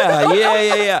sorry."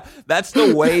 Yeah. That's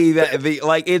the way that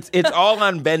it's all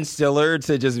on Ben Stiller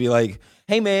to just be like,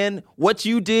 hey man, what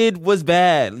you did was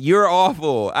bad. You're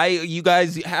awful. You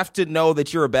guys have to know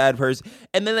that you're a bad person.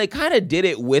 And then they kind of did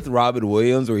it with Robin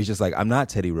Williams, where he's just like, I'm not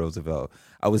Teddy Roosevelt.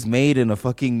 I was made in a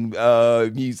fucking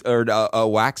a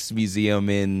wax museum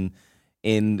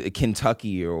in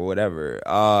Kentucky or whatever.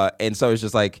 And so it's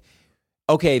just like,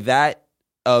 okay, that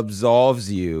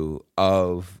absolves you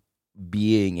of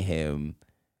being him,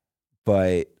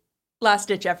 but Last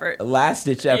ditch effort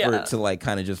to like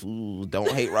kind of just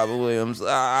don't hate Robin Williams.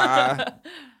 I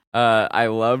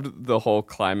loved the whole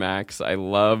climax. I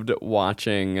loved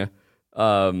watching. We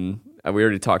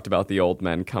already talked about the old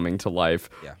men coming to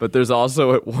life, but there's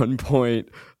also at one point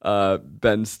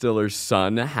Ben Stiller's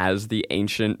son has the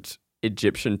ancient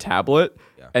Egyptian tablet,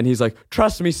 and he's like,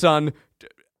 "Trust me, son."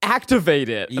 Activate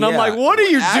it. And I'm like, what are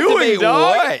you doing,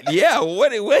 dog? What? Yeah,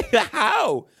 what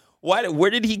how? Where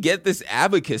did he get this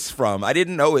abacus from? I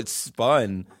didn't know it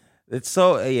spun. It's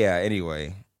so,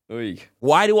 anyway. Eek.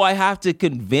 Why do I have to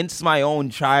convince my own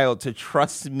child to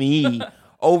trust me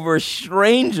over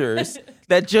strangers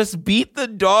that just beat the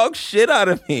dog shit out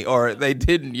of me? Or they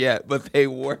didn't yet, but they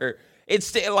were.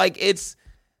 It's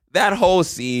that whole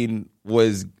scene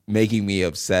was making me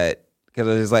upset. Because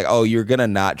I was like, oh, you're going to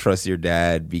not trust your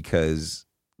dad because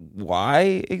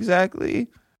why exactly?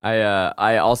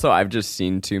 I've just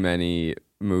seen too many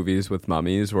movies with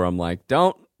mummies where I'm like,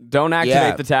 don't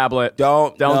activate the tablet.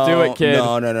 Don't do it, kid.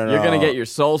 No. You're going to get your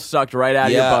soul sucked right out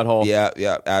of your butthole.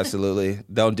 Yeah, absolutely.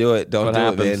 Don't do it. Don't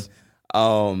do it,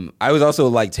 man. I was also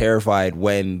like terrified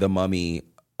when the mummy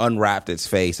unwrapped its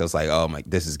face. I was like, oh my,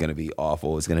 this is going to be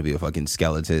awful. It's going to be a fucking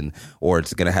skeleton, or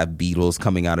it's going to have beetles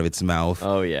coming out of its mouth.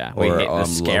 Oh yeah. We hate the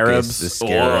scarabs. The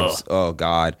scarabs. Oh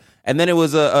God. And then it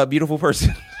was a beautiful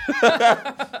person.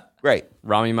 Great.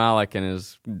 Rami Malek and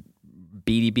his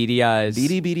beady eyes.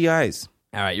 Beady eyes.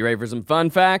 All right, you ready for some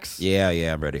fun facts? Yeah,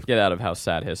 I'm ready. Get out of how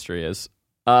sad history is.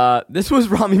 This was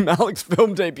Rami Malek's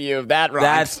film debut. That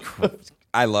rocks.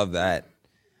 I love that.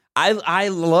 I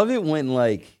love it when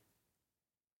like,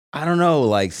 I don't know,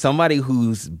 like somebody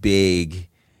who's big,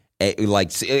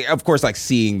 like, of course, like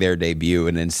seeing their debut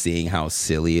and then seeing how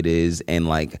silly it is and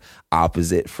like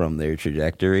opposite from their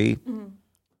trajectory.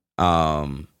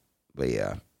 Mm-hmm. But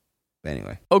yeah.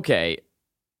 Anyway. Okay.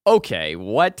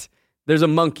 What? There's a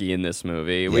monkey in this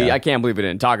movie. I can't believe we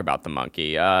didn't talk about the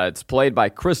monkey. It's played by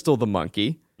Crystal the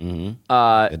monkey. Mm-hmm.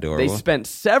 Adorable. They spent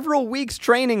several weeks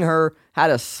training her how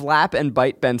to slap and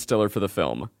bite Ben Stiller for the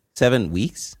film. 7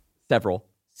 weeks? Several.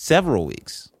 several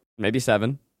weeks. Maybe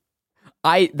 7.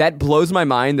 That blows my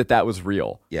mind that was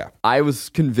real. Yeah. I was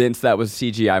convinced that was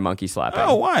CGI monkey slapping.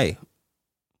 Oh, why?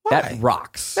 That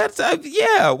rocks. That's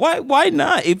yeah. Why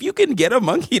not? If you can get a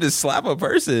monkey to slap a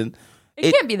person,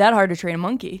 It can't be that hard to train a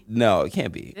monkey. no, it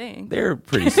can't be. Dang. They're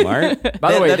pretty smart.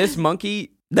 By the way, this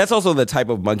monkey, That's also the type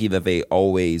of monkey that they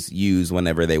always use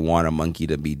whenever they want a monkey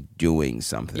to be doing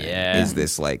something. Yeah. Is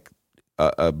this like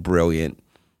a brilliant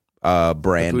brand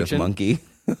Capuchin? of monkey?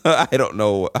 I don't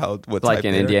know what's like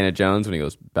in Indiana Jones when he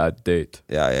goes, bad date.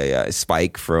 Yeah.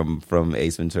 Spike from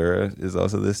Ace Ventura is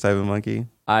also this type of monkey.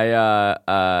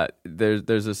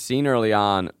 There's a scene early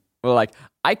on where like,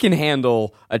 I can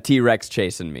handle a T-Rex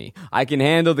chasing me. I can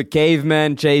handle the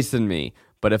caveman chasing me.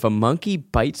 But if a monkey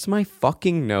bites my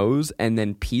fucking nose and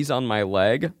then pees on my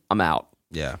leg, I'm out.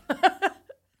 Yeah.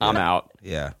 I'm out.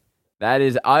 Yeah. That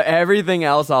is everything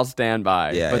else I'll stand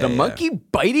by. Yeah, but yeah, a monkey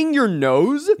biting your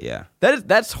nose? Yeah.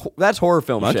 That's horror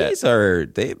film Monkeys shit. are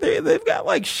they've got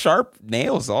like sharp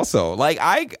nails also. Like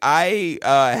I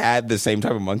had the same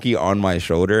type of monkey on my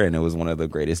shoulder and it was one of the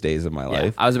greatest days of my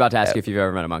life. I was about to ask you if you've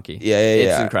ever met a monkey. Yeah.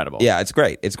 It's incredible. Yeah, it's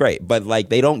great. It's great. But like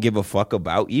they don't give a fuck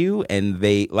about you and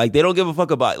they don't give a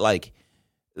fuck about like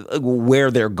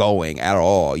where they're going at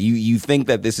all. You think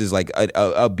that this is like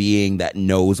a being that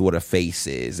knows what a face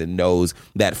is and knows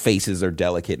that faces are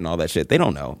delicate and all that shit. They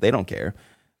don't know. They don't care.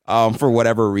 For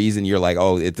whatever reason, you're like,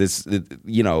 oh,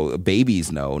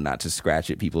 babies know not to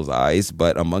scratch at people's eyes,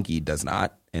 but a monkey does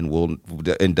not and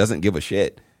doesn't give a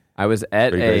shit. I was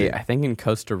at crazy. I think in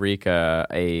Costa Rica,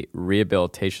 a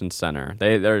rehabilitation center.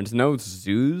 There's no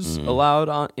zoos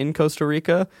allowed in Costa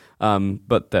Rica,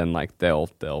 but then like they'll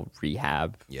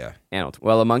rehab animals.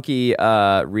 Well, a monkey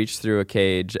reached through a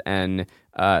cage and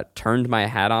turned my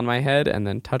hat on my head and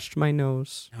then touched my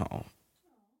nose. Oh,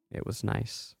 It was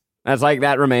nice.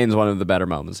 That remains one of the better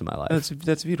moments in my life.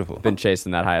 that's beautiful. Been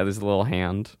chasing that high. There's a little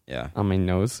hand on my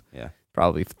nose. Yeah.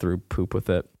 Probably threw poop with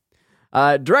it.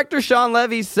 Director Sean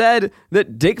Levy said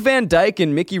that Dick Van Dyke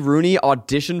and Mickey Rooney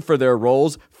auditioned for their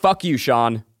roles. Fuck you,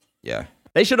 Sean. Yeah.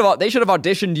 They should have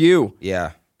auditioned you.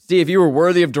 Yeah. See if you were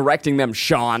worthy of directing them,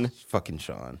 Sean. Fucking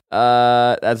Sean.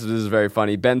 This is very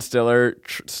funny. Ben Stiller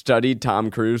studied Tom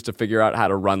Cruise to figure out how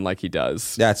to run like he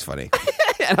does. That's funny.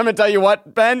 And I'm gonna tell you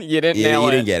what, Ben, you didn't nail it.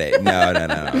 You didn't get it.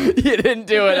 No. You didn't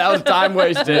do it. That was time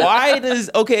wasted. Why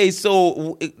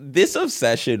so this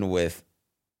obsession with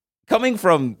coming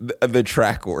from the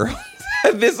track world,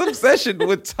 this obsession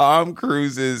with Tom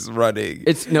Cruise's running.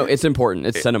 It's important.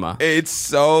 It's cinema. It's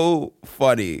so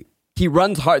funny. He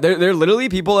runs hard. There literally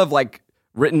people have like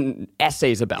written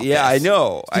essays about Yeah, this. I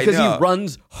know. Because he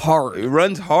runs hard. He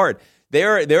runs hard.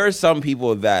 There are some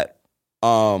people that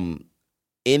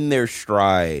in their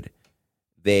stride,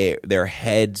 their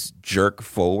heads jerk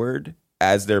forward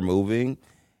as they're moving.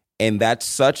 And that's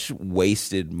such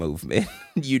wasted movement.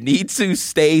 You need to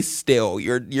stay still.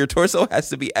 Your torso has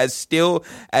to be as still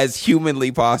as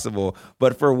humanly possible.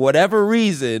 But for whatever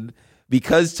reason,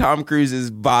 because Tom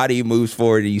Cruise's body moves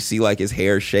forward and you see like his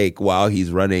hair shake while he's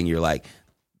running, you're like,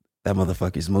 that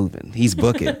motherfucker's moving. He's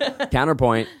booking.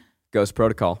 Counterpoint, Ghost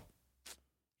Protocol.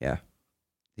 Yeah.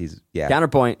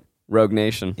 Counterpoint, Rogue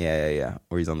Nation. Yeah.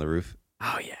 Where he's on the roof.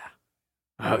 Oh yeah.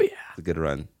 It's a good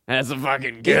run. That's a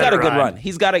fucking good He's got a good run. run.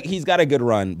 He's got a good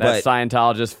run. That But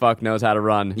Scientologist fuck knows how to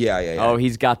run. Yeah. Oh,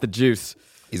 he's got the juice.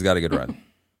 he's got a good run.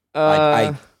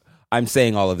 Uh, I'm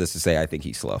saying all of this to say I think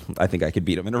he's slow. I think I could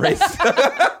beat him in a race.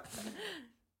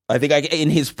 I think in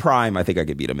his prime, I think I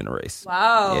could beat him in a race.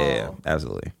 Wow. Yeah,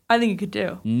 absolutely. I think you could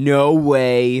do. No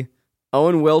way.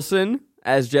 Owen Wilson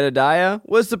as Jedediah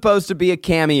was supposed to be a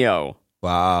cameo.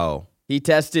 Wow. He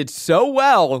tested so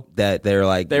well. That they were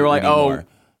like, "We need more."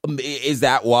 Is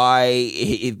that why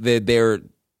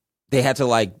they had to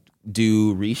like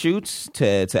do reshoots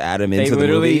to add him into They the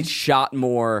literally movie? shot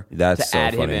more That's to so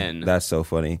add funny. him in. That's so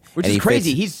funny. Which And is he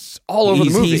crazy. fits- He's all over the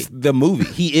movie. He's the movie.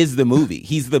 He is the movie.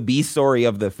 He's the B story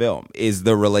of the film. Is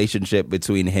the relationship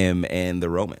between him and the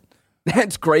Roman.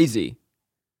 That's crazy.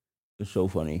 It's so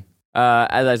funny.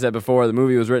 As I said before, the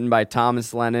movie was written by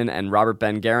Thomas Lennon and Robert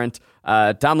Ben Garant.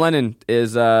 Tom Lennon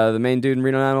is the main dude in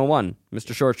Reno 911,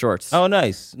 Mr. Short Shorts. Oh,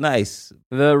 nice.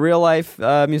 The Real Life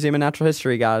Museum of Natural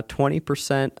History got a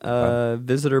 20%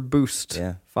 visitor boost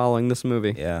following this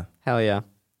movie. Yeah. Hell yeah.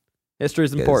 History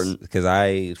is important. Because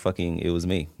it was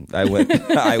me. I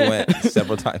went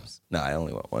several times. No, I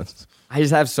only went once. I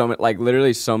just have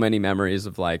literally so many memories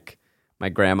of like my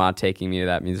grandma taking me to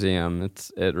that museum.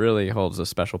 It really holds a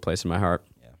special place in my heart.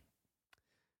 Yeah.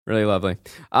 Really lovely.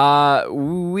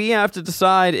 We have to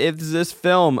decide if this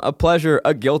film a pleasure,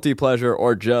 a guilty pleasure,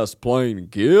 or just plain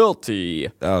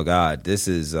guilty. Oh God, this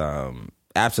is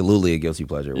absolutely a guilty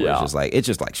pleasure. Where it's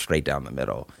just like straight down the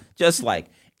middle. Just like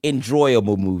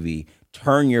enjoyable movie.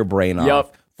 Turn your brain off.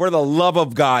 Yep. For the love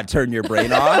of God, turn your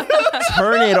brain off.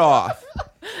 Turn it off.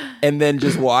 And then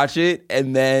just watch it,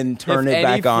 and then turn it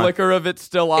back on. If any flicker of it's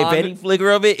still on. If any flicker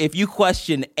of it, if you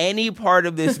question any part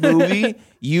of this movie,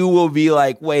 you will be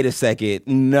like, wait a second.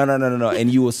 No.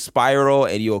 And you will spiral,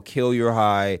 and you'll kill your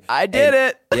high. I did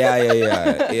it.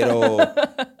 Yeah.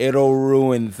 It'll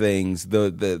ruin things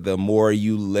the more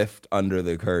you lift under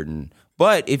the curtain.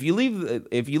 But if you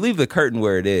leave the curtain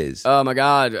where it is, oh my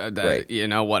God, right.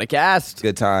 What a cast!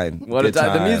 Good time. What a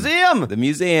time! The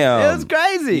museum. It was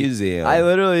crazy. Museum.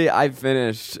 I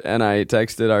finished and I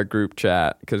texted our group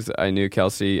chat because I knew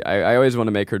Kelsey. I always want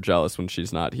to make her jealous when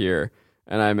she's not here,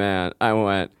 and I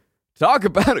went, talk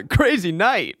about a crazy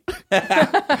night.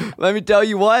 Let me tell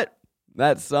you what,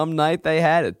 that's some night they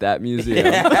had at that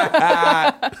museum.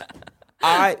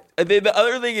 The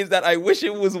other thing is that I wish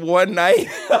it was one night.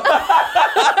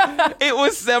 It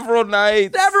was several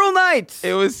nights.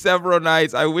 It was several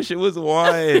nights. I wish it was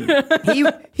one.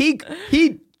 He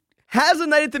has a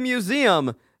night at the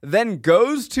museum, then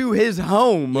goes to his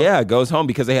home. Yeah, goes home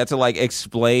because they had to like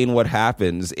explain what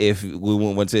happens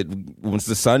once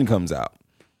the sun comes out.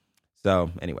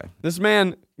 So anyway, this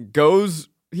man goes.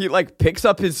 He like picks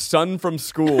up his son from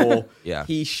school. Yeah.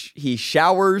 He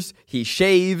showers. He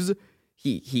shaves.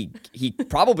 He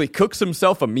probably cooks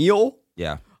himself a meal.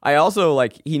 Yeah. I also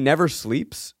he never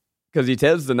sleeps because he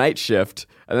takes the night shift,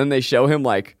 and then they show him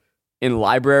like in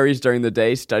libraries during the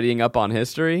day studying up on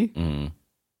history. Mm-hmm.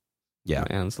 Yeah.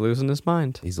 Man's losing his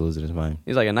mind. He's losing his mind.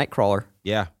 He's like a night crawler.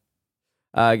 Yeah.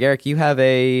 Garrick, you have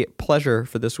a pleasure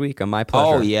for this week. A my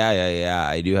pleasure. Oh yeah.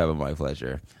 I do have a my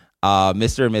pleasure.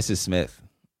 Mr. and Mrs. Smith.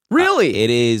 Really? It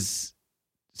is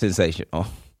sensational.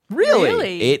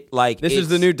 Really? This is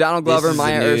the new Donald Glover,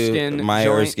 Maya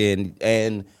Erskine,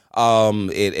 and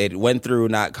it went through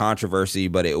not controversy,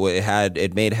 but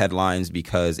it made headlines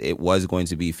because it was going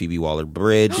to be Phoebe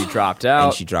Waller-Bridge. She dropped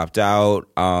out.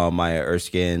 Maya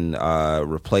Erskine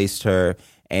replaced her,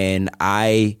 and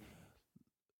Maya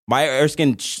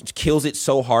Erskine kills it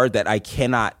so hard that I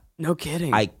cannot. No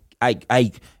kidding.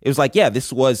 It was like, yeah,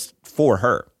 this was for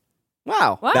her.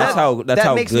 Wow. That's how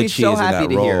makes good me she so is in happy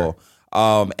that to role. hear.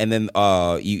 And then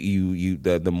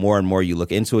the more and more you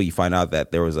look into it, you find out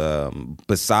that there was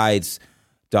besides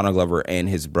Donald Glover and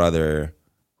his brother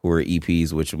who were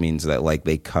EPs, which means that like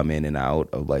they come in and out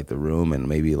of like the room, and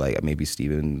maybe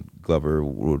Stephen Glover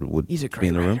would He's a be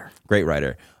in the great room. writer. Great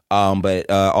writer.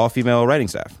 But all female writing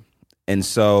staff, and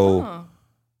so.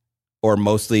 Or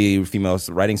mostly female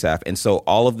writing staff. And so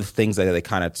all of the things that they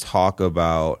kind of talk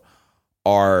about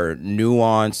are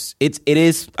nuanced. It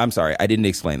is, I'm sorry, I didn't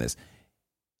explain this.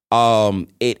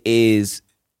 It is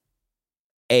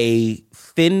a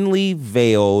thinly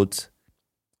veiled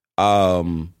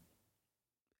action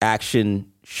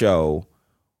show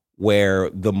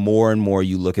where the more and more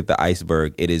you look at the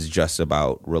iceberg, it is just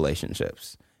about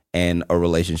relationships and a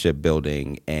relationship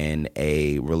building and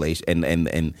a relation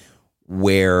and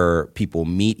where people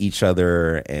meet each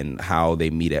other and how they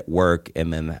meet at work,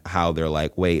 and then how they're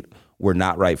like, wait, we're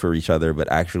not right for each other,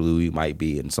 but actually we might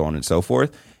be, and so on and so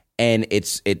forth. And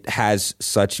it has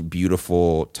such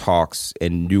beautiful talks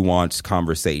and nuanced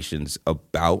conversations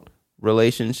about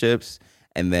relationships.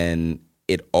 And then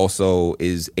it also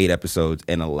is 8 episodes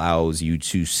and allows you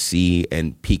to see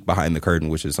and peek behind the curtain,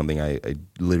 which is something I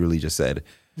literally just said.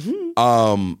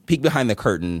 Mm-hmm. Peek behind the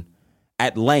curtain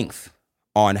at length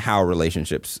on how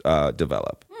relationships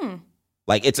develop.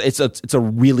 Like it's a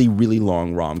really, really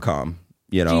long rom-com,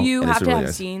 you know. Do you have to really have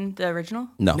nice. seen the original?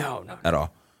 No, at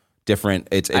all. Different.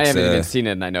 It's I haven't even seen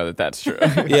it, and I know that that's true.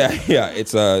 yeah.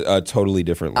 It's a totally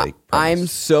different premise. I'm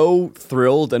so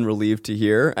thrilled and relieved to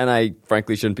hear, and I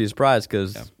frankly shouldn't be surprised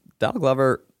because Donald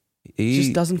Glover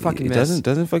just doesn't fucking miss.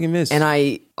 Doesn't fucking miss. And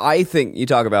I think you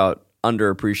talk about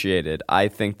underappreciated. I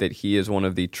think that he is one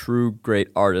of the true great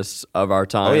artists of our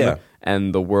time. Oh, yeah.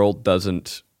 And the world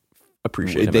doesn't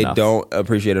appreciate him enough. They don't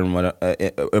appreciate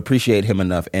him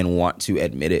enough and want to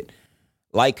admit it.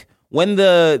 Like when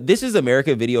the This Is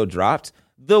America video dropped,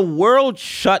 the world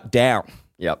shut down.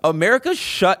 Yep. America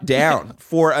shut down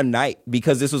for a night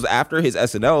because this was after his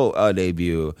SNL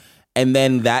debut, and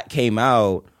then that came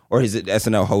out, or his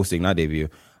SNL hosting, not debut.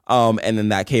 And then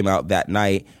that came out that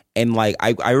night. And like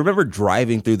I remember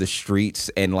driving through the streets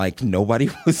and like nobody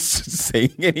was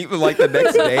saying anything. Like the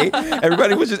next day,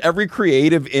 every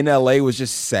creative in LA was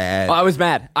just sad. Oh, I was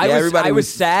mad. I was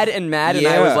sad and mad, and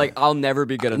I was like, I'll never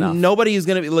be good enough. Nobody is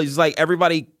gonna be just like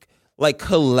everybody, like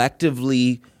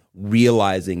collectively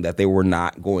realizing that they were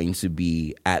not going to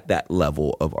be at that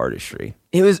level of artistry.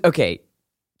 It was okay.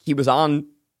 he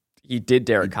did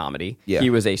Derek Comedy. Yeah. He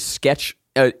was a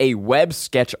web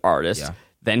sketch artist. Yeah.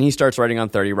 Then he starts writing on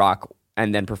 30 Rock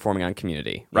and then performing on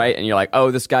Community, right? And you're like,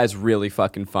 oh, this guy's really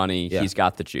fucking funny. Yeah. He's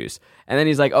got the juice. And then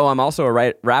he's like, oh, I'm also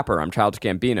a rapper. I'm Childish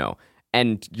Gambino.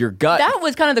 And your gut... That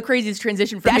was kind of the craziest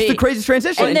transition for me. That's the craziest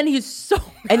transition. And then he's so...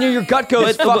 And your gut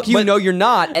goes, fuck you, no, you're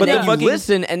not. And then you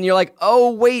listen, and you're like,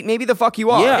 oh, wait, maybe the fuck you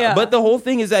are. Yeah, but the whole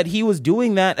thing is that he was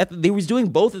doing that. They was doing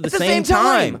both at the same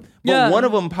time. But one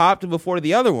of them popped before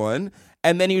the other one.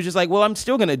 And then he was just like, well, I'm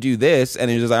still going to do this. And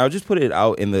he was just like, I'll just put it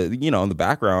out in the, in the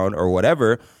background or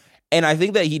whatever. And I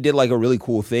think that he did like a really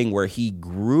cool thing where he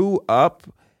grew up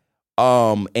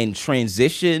and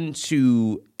transitioned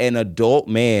to an adult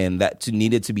man that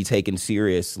needed to be taken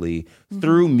seriously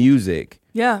through music.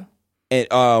 Yeah. And,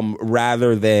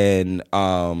 rather than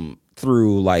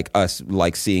through like us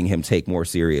like seeing him take more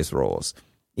serious roles.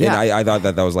 Yeah. And I thought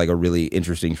that was like a really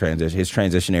interesting transition. His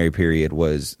transitionary period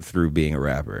was through being a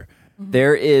rapper.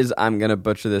 There is, I'm going to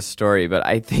butcher this story, but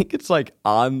I think it's like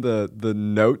on the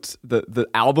notes, the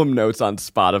album notes on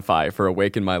Spotify for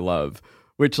Awaken My Love,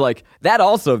 which like that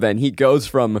also then he goes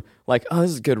from like, oh, this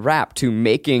is good rap to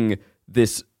making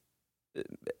this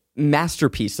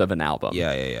masterpiece of an album.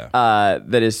 Yeah.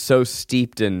 That is so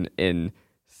steeped in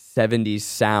 70s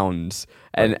sounds.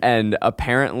 And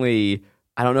apparently,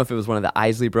 I don't know if it was one of the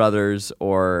Isley brothers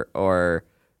or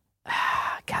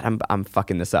God, I'm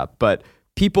fucking this up, but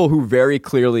people who very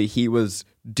clearly he was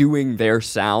doing their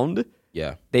sound,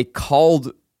 they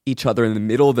called each other in the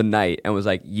middle of the night and was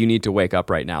like, you need to wake up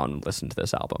right now and listen to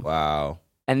this album. Wow.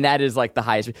 And that is like the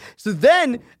highest. So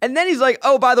then he's like,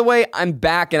 oh, by the way, I'm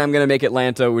back and I'm going to make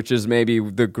Atlanta, which is maybe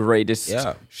the greatest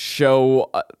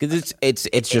show. Because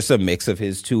it's just a mix of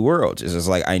his two worlds. It's just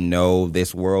like, I know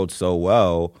this world so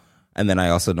well, and then I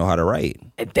also know how to write.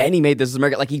 And then he made This Is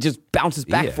America. Like, he just bounces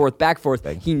back, forth.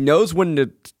 He knows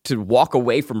when to walk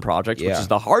away from projects, which is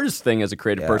the hardest thing as a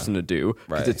creative person to do,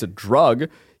 because it's a drug.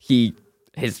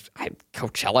 His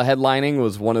Coachella headlining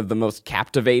was one of the most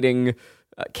captivating,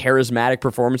 charismatic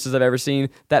performances I've ever seen.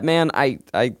 That man,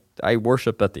 I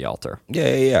worship at the altar.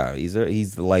 Yeah.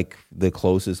 He's like the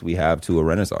closest we have to a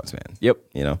Renaissance man. Yep.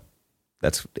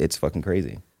 It's fucking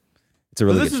crazy. It's a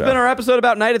really good show. This has been our episode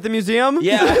about Night at the Museum.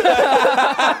 Yeah.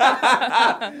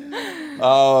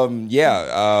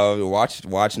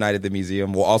 Watch Night at the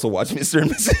Museum. We'll also watch Mr.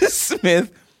 and Mrs.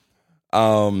 Smith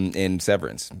in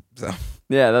Severance. So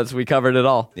yeah, we covered it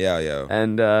all. Yeah.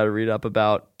 And read up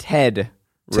about Ted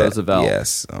Roosevelt.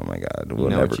 Yes. Oh my God. We'll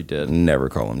never, what you did. Never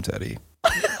call him Teddy.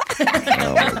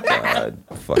 Oh my God.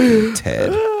 Fucking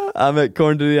Ted. I'm at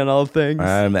Corn Duty on all things.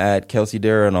 I'm at Kelsey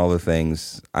Dara on all the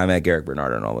things. I'm at Garrick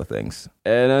Bernard on all the things.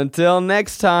 And until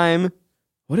next time,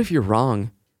 what if you're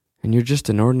wrong and you're just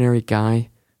an ordinary guy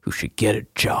who should get a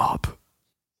job?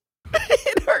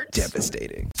 It hurts.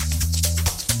 Devastating.